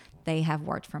teas. They have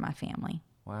worked for my family.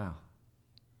 Wow.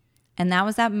 And that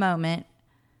was that moment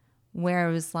where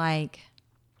it was like,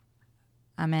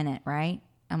 I'm in it, right?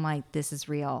 I'm like, this is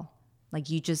real. Like,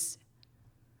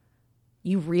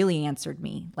 you really answered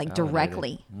me, like,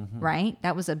 directly, right?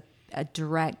 That was a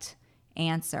direct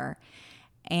answer.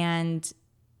 And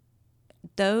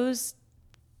those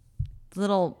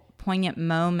little poignant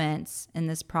moments in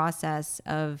this process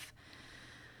of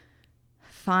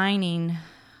finding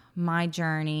my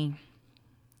journey,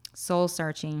 soul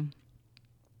searching,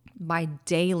 by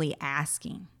daily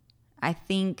asking. I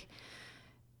think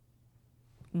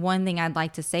one thing I'd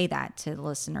like to say that to the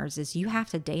listeners is, you have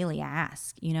to daily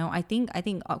ask. You know, I think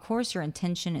of course your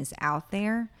intention is out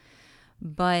there,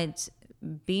 but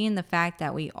being the fact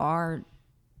that we are,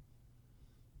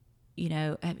 you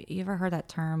know, have you ever heard that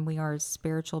term? We are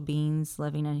spiritual beings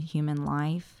living a human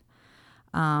life.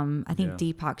 I think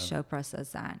Deepak Chopra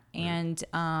says that. Right.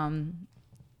 And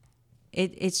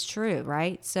it's true,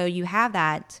 right? So you have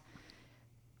that,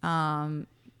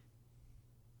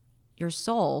 your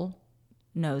soul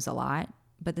knows a lot,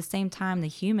 but at the same time, the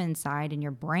human side in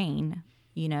your brain,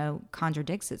 you know,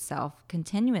 contradicts itself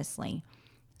continuously.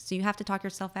 So you have to talk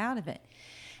yourself out of it.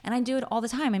 And I do it all the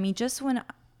time. I mean, just when,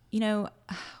 you know,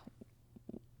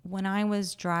 when I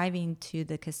was driving to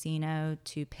the casino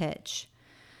to pitch,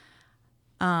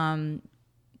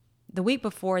 the week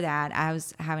before that, I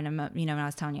was having when I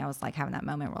was telling you, I was like having that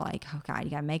moment where like, oh God, you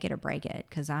gotta make it or break it.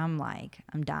 Cause I'm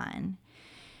done.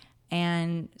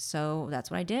 And so that's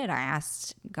what I did. I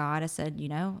asked God, I said, you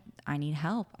know, I need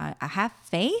help. I have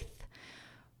faith,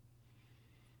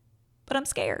 but I'm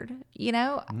scared.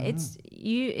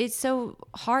 It's so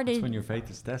hard That's to, when your faith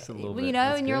is tested a little bit. and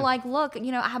That's you're good. like, look,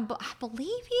 I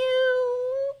believe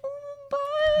you, but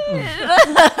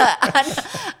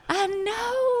I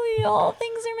know all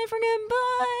things are meant for good,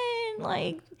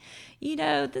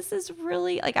 but this is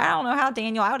really, I don't know how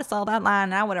Daniel, I would have saw that line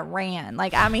and I would have ran.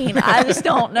 I just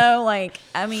don't know.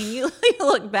 You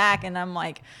look back and I'm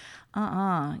like,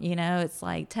 it's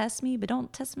like, test me, but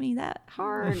don't test me that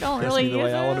hard. Don't Test really me the way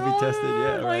use I it. wanna be tested.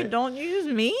 Yeah, right. Don't use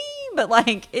me. But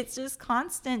it's just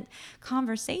constant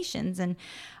conversations. And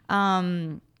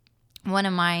one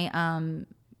of my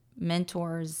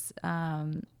mentors,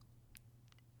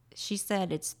 she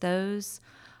said it's those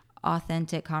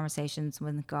authentic conversations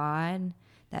with God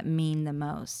that mean the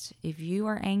most. If you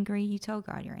are angry, you tell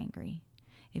God you're angry.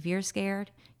 If you're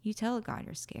scared, you tell God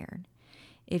you're scared.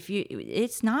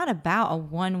 It's not about a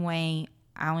one-way,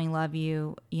 I only love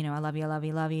you, I love you, I love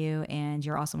you, love you, and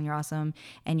you're awesome,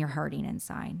 and you're hurting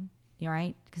inside,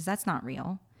 right? Because that's not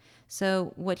real.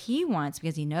 So what he wants,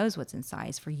 because he knows what's inside,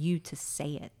 is for you to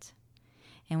say it.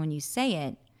 And when you say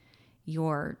it,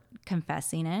 you're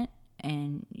confessing it,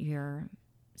 and you're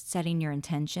setting your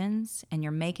intentions, and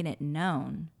you're making it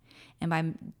known. And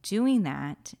by doing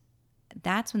that,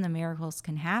 that's when the miracles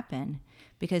can happen,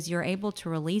 because you're able to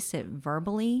release it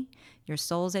verbally, your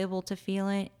soul's able to feel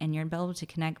it, and you're able to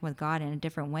connect with God in a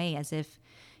different way, as if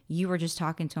you were just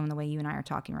talking to him the way you and I are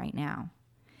talking right now.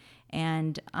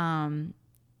 And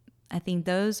I think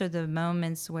those are the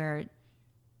moments where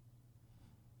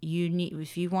you need,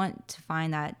 if you want to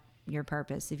find that your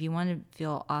purpose, if you want to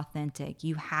feel authentic,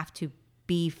 you have to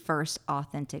be first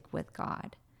authentic with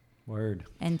God. Word.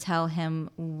 And tell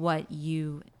him what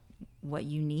you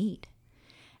need.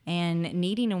 And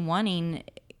needing and wanting,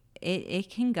 it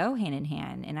can go hand in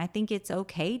hand. And I think it's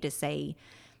okay to say,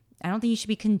 I don't think you should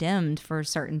be condemned for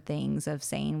certain things of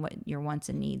saying what your wants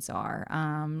and needs are.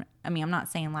 I'm not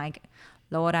saying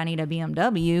Lord, I need a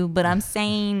BMW, but I'm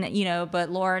saying, but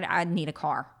Lord, I need a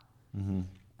car. Mm-hmm.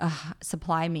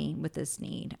 Supply me with this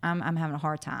need. I'm having a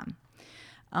hard time.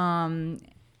 And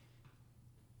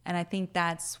I think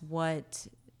that's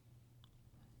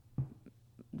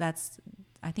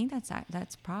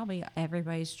probably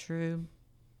everybody's true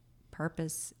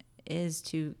purpose, is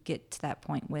to get to that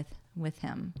point with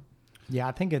him. Yeah,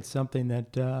 I think it's something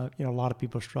that a lot of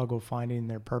people struggle finding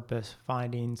their purpose,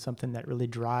 finding something that really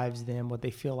drives them, what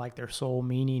they feel like their soul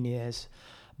meaning is.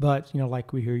 But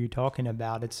like we hear you talking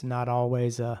about, it's not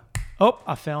always I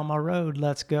found my road,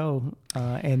 let's go.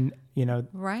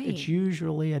 Right. It's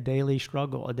usually a daily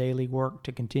struggle, a daily work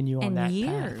to continue on and that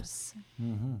years. path.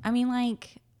 Mm-hmm.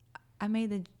 I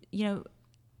made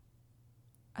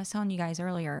I was telling you guys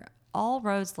earlier, all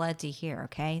roads led to here.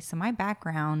 Okay, so my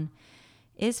background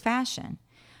is fashion,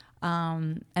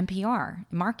 and PR,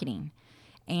 marketing,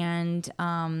 and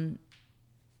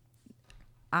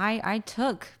I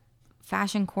took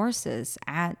fashion courses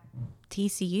at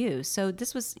TCU. So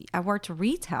I worked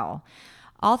retail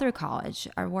all through college.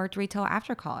 I worked retail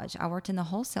after college. I worked in the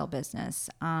wholesale business.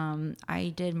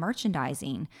 I did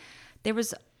merchandising.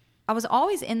 I was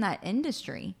always in that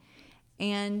industry.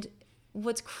 And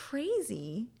what's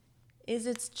crazy is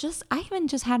I even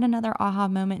just had another aha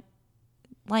moment,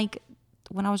 like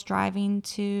when I was driving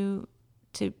to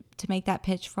make that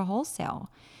pitch for wholesale.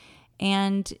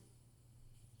 And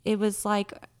it was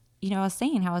like, I was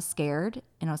saying how I was scared,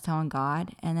 and I was telling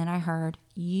God, and then I heard,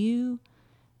 you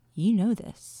know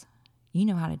this. You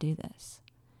know how to do this.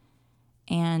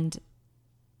 And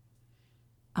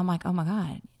I'm like, oh my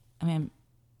God.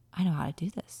 I know how to do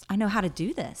this. I know how to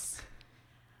do this.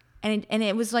 And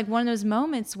it was like one of those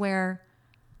moments where,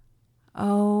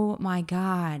 oh my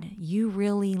God, you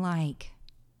really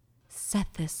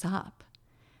set this up,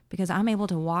 because I'm able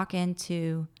to walk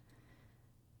into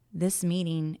this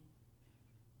meeting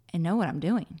and know what I'm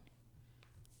doing.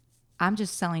 I'm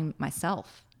just selling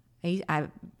myself.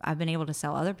 I've been able to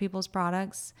sell other people's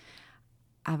products.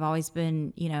 I've always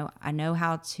been, I know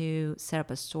how to set up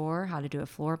a store, how to do a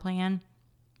floor plan.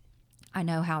 I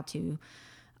know how to,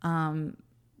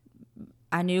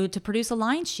 I knew to produce a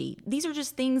line sheet. These are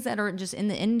just things that are just in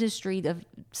the industry of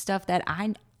stuff that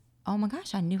oh my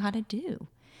gosh, I knew how to do.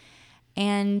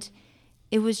 And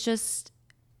it was just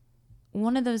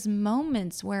one of those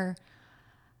moments where,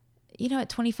 at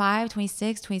 25,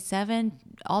 26, 27,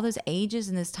 all those ages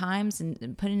and those times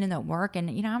and putting in that work. And,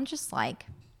 I'm just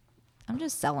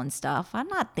selling stuff. I'm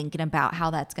not thinking about how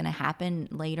that's going to happen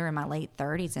later in my late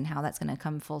 30s and how that's going to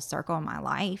come full circle in my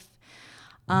life.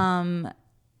 And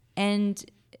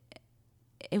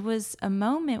it was a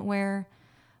moment where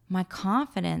my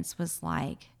confidence was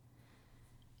like,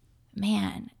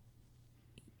 man,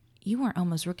 you weren't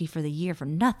almost rookie for the year for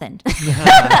nothing. So when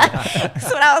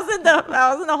I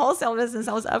was in the wholesale business,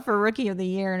 I was up for rookie of the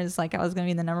year, and it's like I was going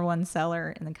to be the number one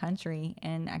seller in the country,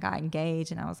 and I got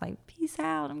engaged, and I was like, peace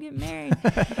out, I'm getting married.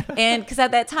 And because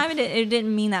at that time it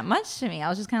didn't mean that much to me. I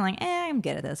was just kind of like, I'm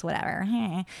good at this, whatever.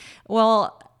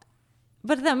 Well,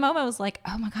 but at that moment I was like,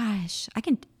 oh my gosh, I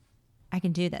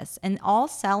can do this. And all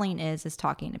selling is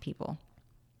talking to people.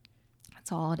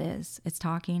 That's all it is. It's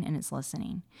talking and it's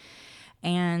listening.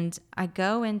 And I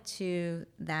go into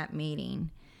that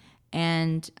meeting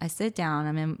and I sit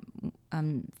down.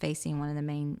 I'm facing one of the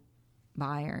main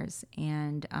buyers.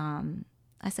 And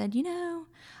I said,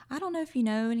 I don't know if you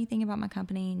know anything about my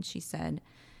company. And she said,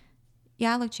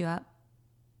 yeah, I looked you up.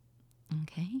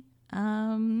 Okay.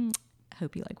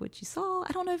 Hope you like what you saw.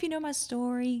 I don't know if you know my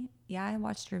story. Yeah, I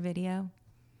watched your video.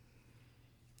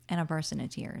 And I burst into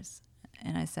tears.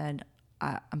 And I said,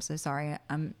 I'm so sorry.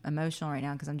 I'm emotional right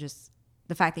now because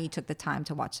the fact that you took the time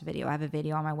to watch the video. I have a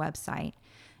video on my website.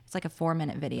 It's like a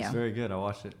 4-minute video. It's very good. I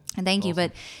watched it. And thank you.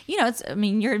 But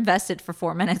you're invested for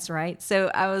 4 minutes, right? So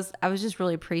I was just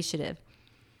really appreciative.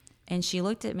 And she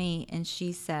looked at me and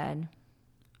she said,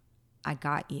 I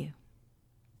got you.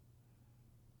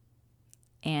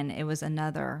 And it was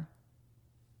another,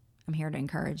 I'm here to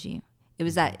encourage you. It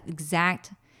was that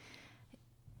exact,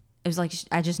 it was like,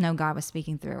 I just know God was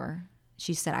speaking through her.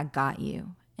 She said, I got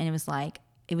you. And it was like,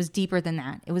 it was deeper than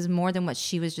that. It was more than what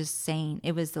she was just saying.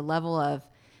 It was the level of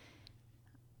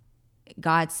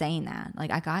God saying that.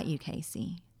 Like, I got you,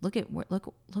 Casey. Look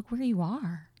where you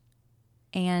are.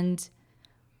 And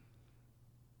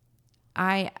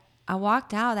I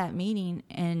walked out of that meeting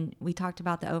and we talked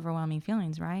about the overwhelming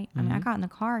feelings, right? Mm-hmm. I mean, I got in the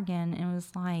car again and it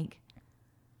was like,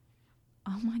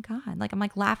 oh my God. Like, I'm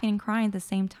like laughing and crying at the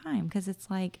same time because it's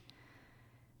like,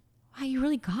 wow, you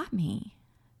really got me.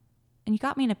 And you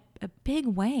got me in a big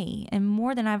way and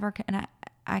more than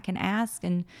I can ask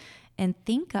and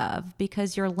think of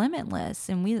because you're limitless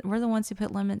and we're the ones who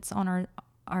put limits on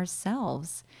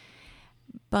ourselves.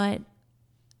 But,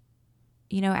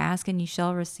 ask and you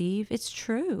shall receive. It's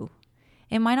true.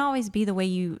 It might not always be the way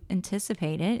you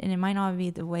anticipate it and it might not be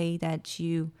the way that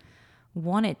you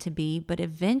want it to be, but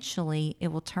eventually it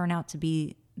will turn out to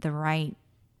be the right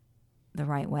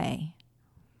way.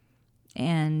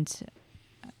 And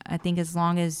I think as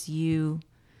long as you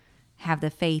have the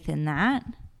faith in that,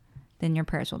 then your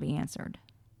prayers will be answered.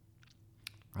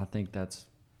 I think that's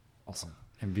awesome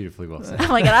and beautifully well said. I'm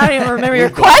like, I don't even remember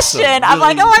your question. I'm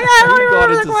like, oh my God, I don't even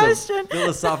remember the question.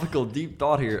 Philosophical deep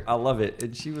thought here. I love it.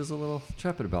 And she was a little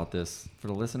trepid about this. For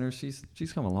the listeners,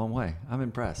 she's come a long way. I'm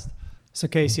impressed. So,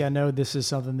 Casey, I know this is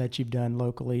something that you've done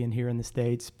locally and here in the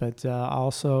States, but I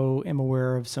also am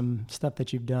aware of some stuff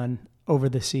that you've done over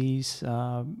the seas.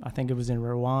 I think it was in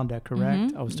Rwanda, correct?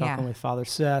 Mm-hmm. I was talking with Father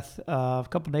Seth a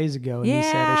couple of days ago, and he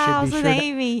said I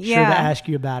should be sure to ask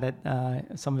you about it.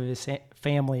 Some of his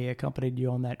family accompanied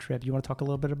you on that trip. You want to talk a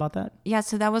little bit about that? Yeah,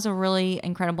 so that was a really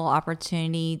incredible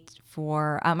opportunity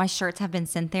for my shirts have been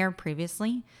sent there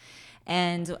previously.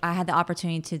 And I had the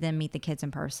opportunity to then meet the kids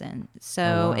in person.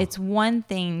 So It's one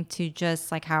thing to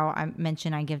just like how I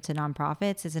mentioned I give to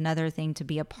nonprofits. It's another thing to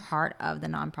be a part of the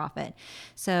nonprofit.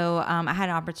 So I had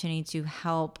an opportunity to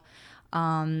help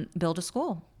build a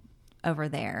school over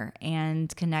there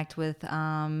and connect with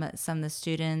some of the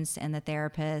students and the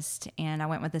therapists. And I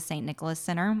went with the St. Nicholas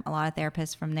Center, a lot of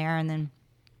therapists from there. And then,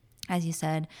 as you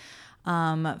said,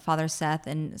 Father Seth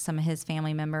and some of his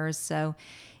family members. So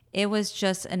it was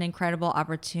just an incredible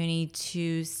opportunity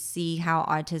to see how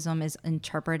autism is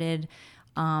interpreted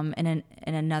in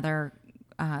another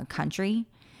country,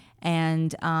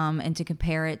 and to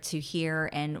compare it to here.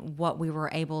 And what we were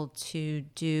able to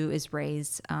do is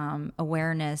raise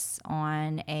awareness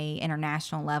on a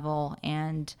international level,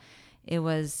 and it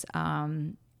was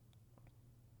a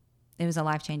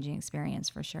life-changing experience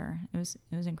for sure. It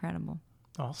was incredible.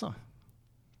 Awesome.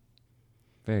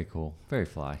 Very cool. Very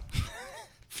fly.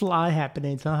 Fly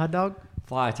happenings, huh, hot dog?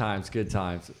 Fly times, good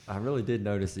times. I really did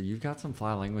notice that you've got some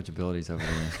fly language abilities over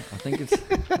there. I think it's,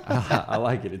 I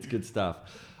like it. It's good stuff.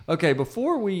 Okay,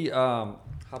 before we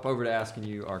hop over to asking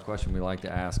you our question we like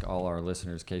to ask all our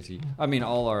listeners,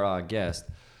 all our guests,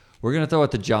 we're going to throw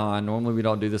it to John. Normally we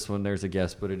don't do this when there's a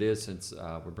guest, but it is since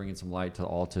we're bringing some light to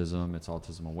autism. It's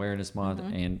Autism Awareness Month,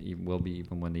 and it will be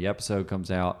even when the episode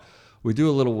comes out. We do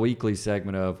a little weekly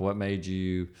segment of what made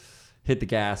you hit the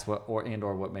gas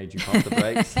or what made you pump the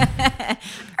brakes.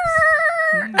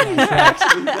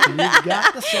 That's right. You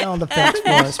got the sound effects for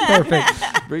us.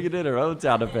 Perfect. Bringing in her own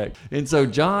sound effect. And so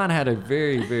John had a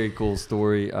very, very cool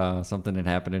story, something that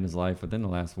happened in his life within the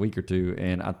last week or two,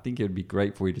 and I think it would be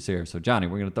great for you to share. So Johnny,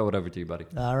 we're going to throw it over to you, buddy.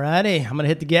 All righty. I'm going to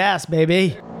hit the gas,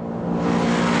 baby.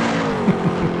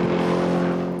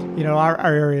 You know, our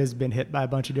area has been hit by a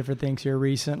bunch of different things here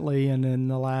recently, and in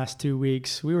the last 2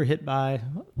 weeks, we were hit by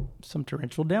some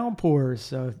torrential downpours.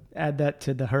 So add that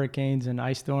to the hurricanes and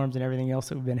ice storms and everything else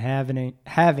that we've been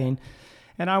having.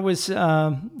 And I was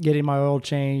getting my oil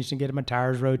changed and getting my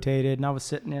tires rotated, and I was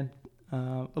sitting in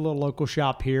a little local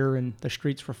shop here, and the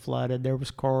streets were flooded. There was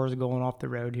cars going off the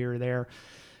road here or there.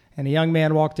 And a young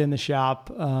man walked in the shop,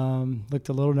 looked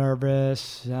a little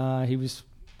nervous. He was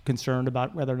concerned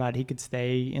about whether or not he could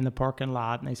stay in the parking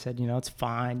lot, and they said, you know, it's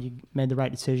fine, you made the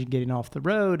right decision getting off the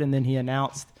road. And then he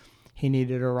announced he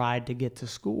needed a ride to get to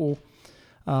school.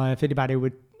 If anybody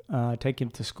would take him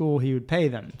to school, he would pay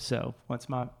them. So once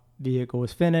my vehicle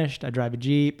was finished, I drive a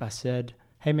Jeep, I said,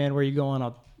 hey man, where are you going?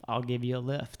 I'll give you a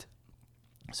lift.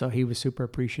 So he was super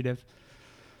appreciative.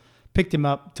 Picked him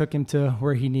up, took him to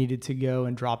where he needed to go,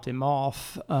 and dropped him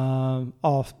off.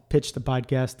 I'll pitch the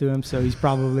podcast to him, so he's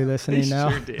probably listening now.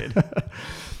 Sure did.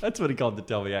 That's what he called to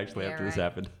tell me actually after this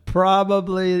happened.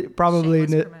 Probably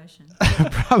Shameless promotion.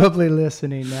 probably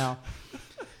listening now.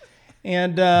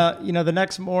 And you know, the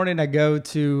next morning I go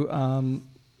to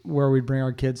where we bring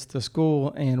our kids to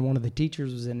school, and one of the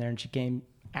teachers was in there, and she came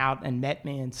out and met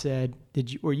me and said,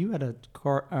 were you at a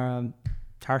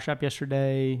tire shop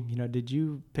yesterday? You know, did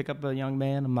you pick up a young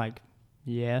man? I'm like,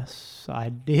 yes, I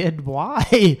did.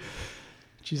 Why?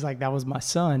 She's like, that was my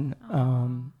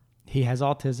son. He has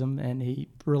autism, and he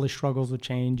really struggles with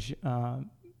change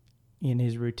in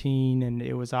his routine. And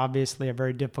it was obviously a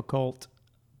very difficult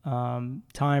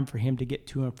time for him to get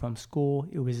to and from school.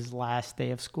 It was his last day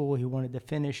of school. He wanted to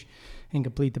finish and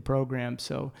complete the program.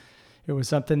 So it was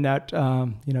something that,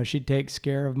 you know, she takes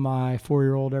care of my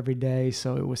 4-year-old every day.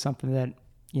 So it was something that,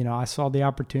 you know, I saw the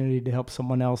opportunity to help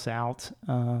someone else out,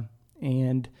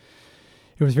 and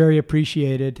it was very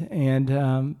appreciated.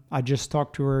 And I just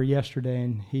talked to her yesterday,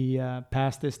 and he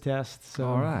passed this test. So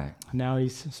all right, now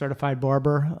he's a certified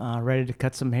barber, ready to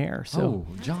cut some hair. So,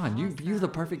 John, you're the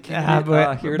perfect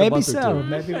candidate here in a maybe month so. or two.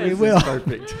 Maybe we This will. is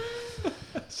perfect.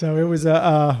 So it was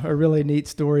a really neat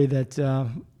story that,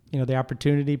 you know, the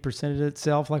opportunity presented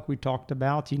itself like we talked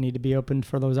about. You need to be open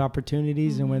for those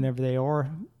opportunities, and whenever they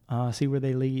are, see where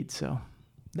they lead. So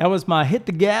that was my hit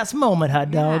the gas moment,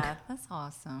 hot dog. Yeah, that's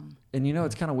awesome. And you know,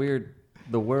 it's kind of weird.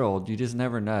 The world, you just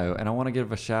never know. And I want to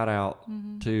give a shout out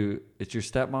to, it's your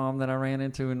stepmom that I ran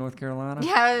into in North Carolina.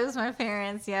 Yeah, it was my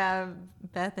parents. Yeah,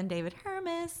 Beth and David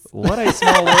Hermes. What a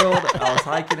small world. I was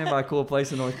hiking in my cool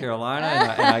place in North Carolina,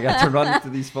 and I got to run into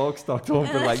these folks, talk to them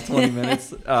for like 20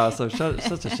 minutes. So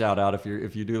such a shout out if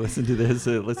you do listen to this,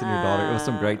 listen to your daughter. It was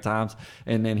some great times.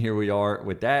 And then here we are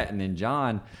with that. And then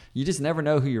John, you just never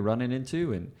know who you're running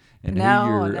into and who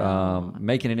you're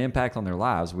making an impact on their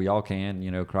lives. We all can,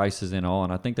 you know, Christ is in all.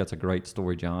 And I think that's a great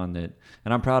story, John, and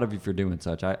I'm proud of you for doing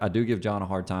such. I do give John a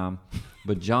hard time,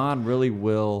 but John really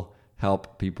will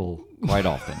help people quite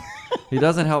often. He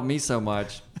doesn't help me so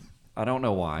much. I don't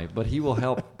know why, but he will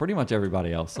help pretty much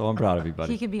everybody else. So I'm proud of you,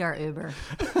 buddy. He could be our Uber.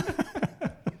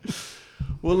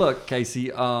 Well, look, Casey,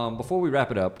 before we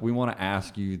wrap it up, we want to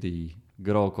ask you the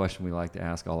good old question we like to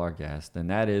ask all our guests,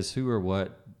 and that is, who or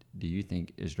what do you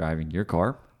think is driving your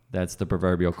car? That's the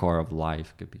proverbial car of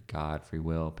life. Could be God, free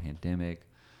will, pandemic,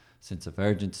 sense of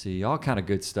urgency, all kind of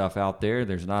good stuff out there.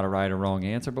 There's not a right or wrong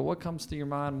answer, but what comes to your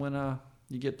mind when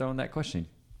you get thrown that question?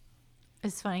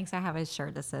 It's funny because I have a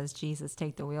shirt that says, Jesus,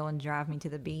 take the wheel and drive me to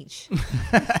the beach.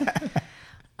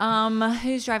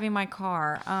 Who's driving my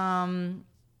car? I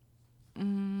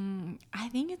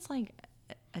think it's like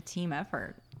a team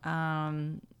effort.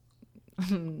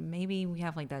 Maybe we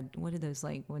have like that. What are those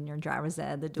like when your driver's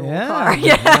ed, the dual car?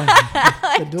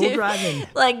 Yeah. The dual driving.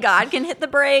 Like God can hit the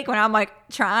brake when I'm like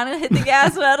trying to hit the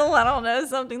gas pedal. I don't know,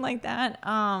 something like that.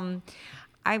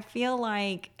 I feel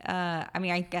like,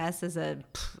 I guess as a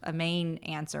main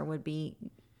answer would be,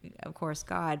 of course,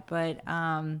 God. But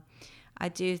I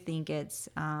do think it's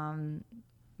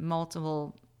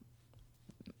multiple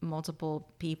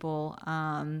people.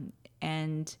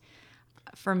 And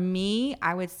for me,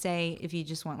 I would say if you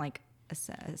just want like a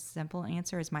simple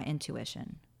answer, is my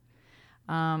intuition.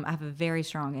 I have a very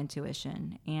strong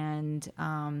intuition,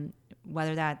 and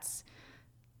whether that's,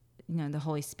 you know, the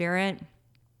Holy Spirit,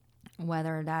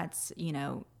 whether that's, you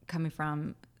know, coming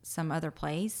from some other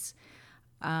place,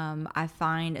 I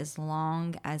find as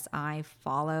long as I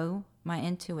follow my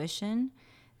intuition,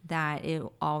 that it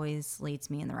always leads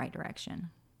me in the right direction.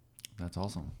 That's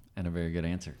awesome. And a very good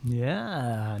answer.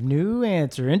 Yeah, new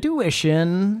answer.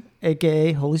 Intuition,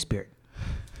 aka Holy Spirit.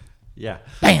 Yeah.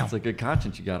 Bam. It's a good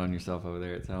conscience you got on yourself over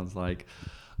there, it sounds like.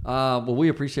 Well, we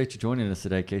appreciate you joining us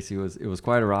today, Casey. It was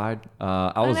quite a ride.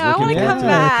 I was I looking want to forward come to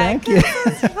back. Thank you.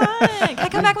 It's fun. Can I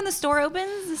come back when the store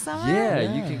opens this summer? Yeah,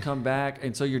 you can come back.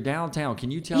 And so you're downtown.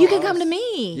 Can you tell You can us- come to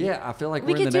me. Yeah, I feel like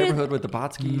We we're in could the do- neighborhood with the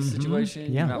Botsky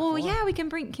situation. Yeah. You're not Well, far. yeah, we can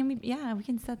bring. Can we? Yeah, we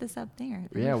can set this up there.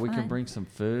 That'd Yeah, be we can fun. bring some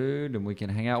food and we can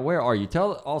hang out. Where are you?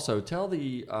 Tell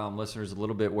the listeners a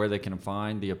little bit where they can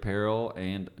find the apparel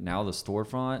and now the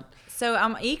storefront. So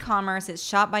e-commerce, it's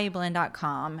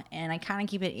shopbayoublend.com, and I kind of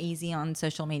keep it easy on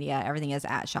social media. Everything is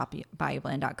at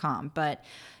shopbayoublend.com. But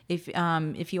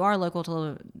if you are local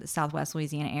to the Southwest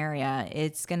Louisiana area,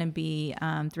 it's going to be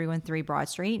 313 Broad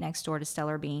Street, next door to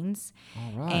Stellar Beans.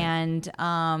 All right. And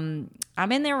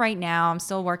I'm in there right now. I'm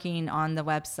still working on the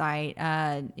website,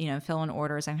 filling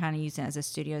orders. I'm kind of using it as a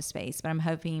studio space, but I'm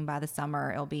hoping by the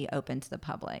summer it'll be open to the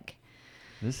public.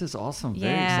 This is awesome.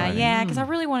 Very Yeah, exciting. yeah, because I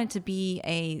really want it to be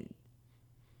a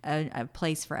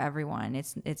place for everyone.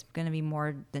 It's going to be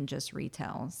more than just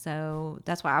retail. So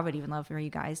that's why I would even love for you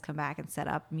guys to come back and set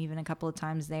up even a couple of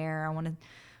times there. I want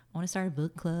to start a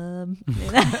book club.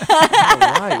 All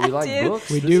right. We like Dude. books.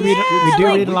 We This do is- read. We do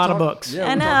like- read a lot of talk- books. Yeah, I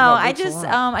we know. talk about I books a just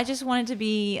lot. I just want it to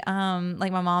be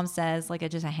like my mom says, like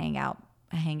just a hangout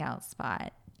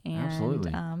spot. And,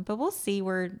 Absolutely. But we'll see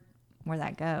where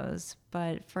that goes.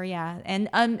 But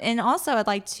and also I'd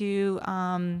like to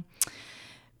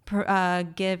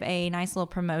give a nice little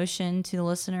promotion to the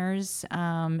listeners.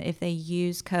 If they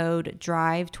use code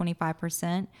DRIVE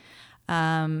 25%,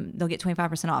 they'll get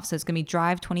 25% off. So it's going to be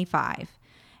DRIVE 25.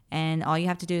 And all you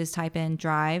have to do is type in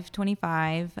Drive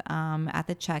 25 at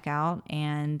the checkout,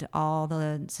 and all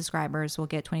the subscribers will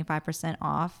get 25%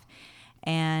 off.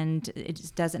 And it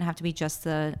just doesn't have to be just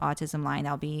the autism line.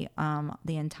 That'll be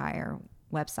the entire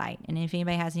website. And if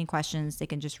anybody has any questions, they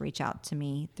can just reach out to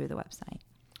me through the website.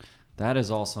 That is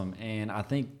awesome. And I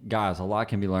think, guys, a lot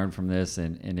can be learned from this.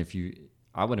 And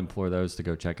I would implore those to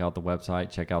go check out the website,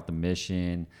 check out the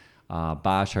mission,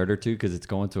 buy a shirt or two because it's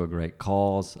going to a great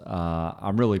cause.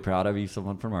 I'm really proud of you,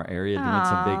 someone from our area doing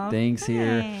some big things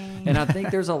here. thanks. And I think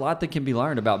there's a lot that can be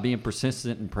learned about being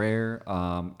persistent in prayer,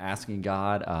 asking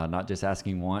God, not just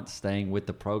asking once, staying with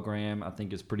the program, I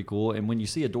think is pretty cool. And when you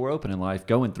see a door open in life,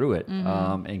 going through it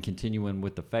and continuing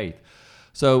with the faith.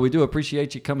 So we do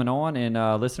appreciate you coming on. And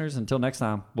listeners, until next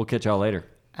time, we'll catch y'all later.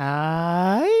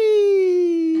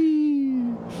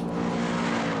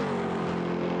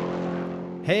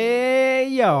 Hey,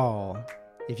 y'all.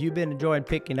 If you've been enjoying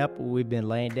picking up what we've been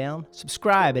laying down,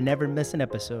 subscribe and never miss an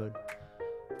episode.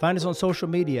 Find us on social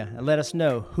media and let us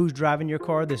know who's driving your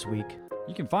car this week.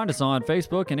 You can find us on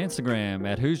Facebook and Instagram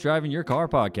at Who's Driving Your Car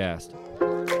Podcast.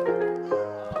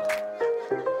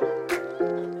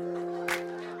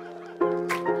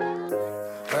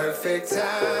 Perfect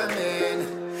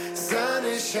timing, sun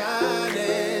is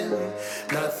shining,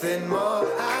 nothing more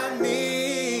I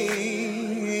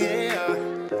need. Yeah.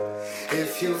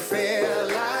 If you feel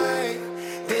like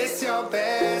this your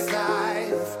best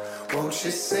life, won't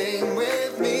you sing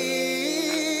with me?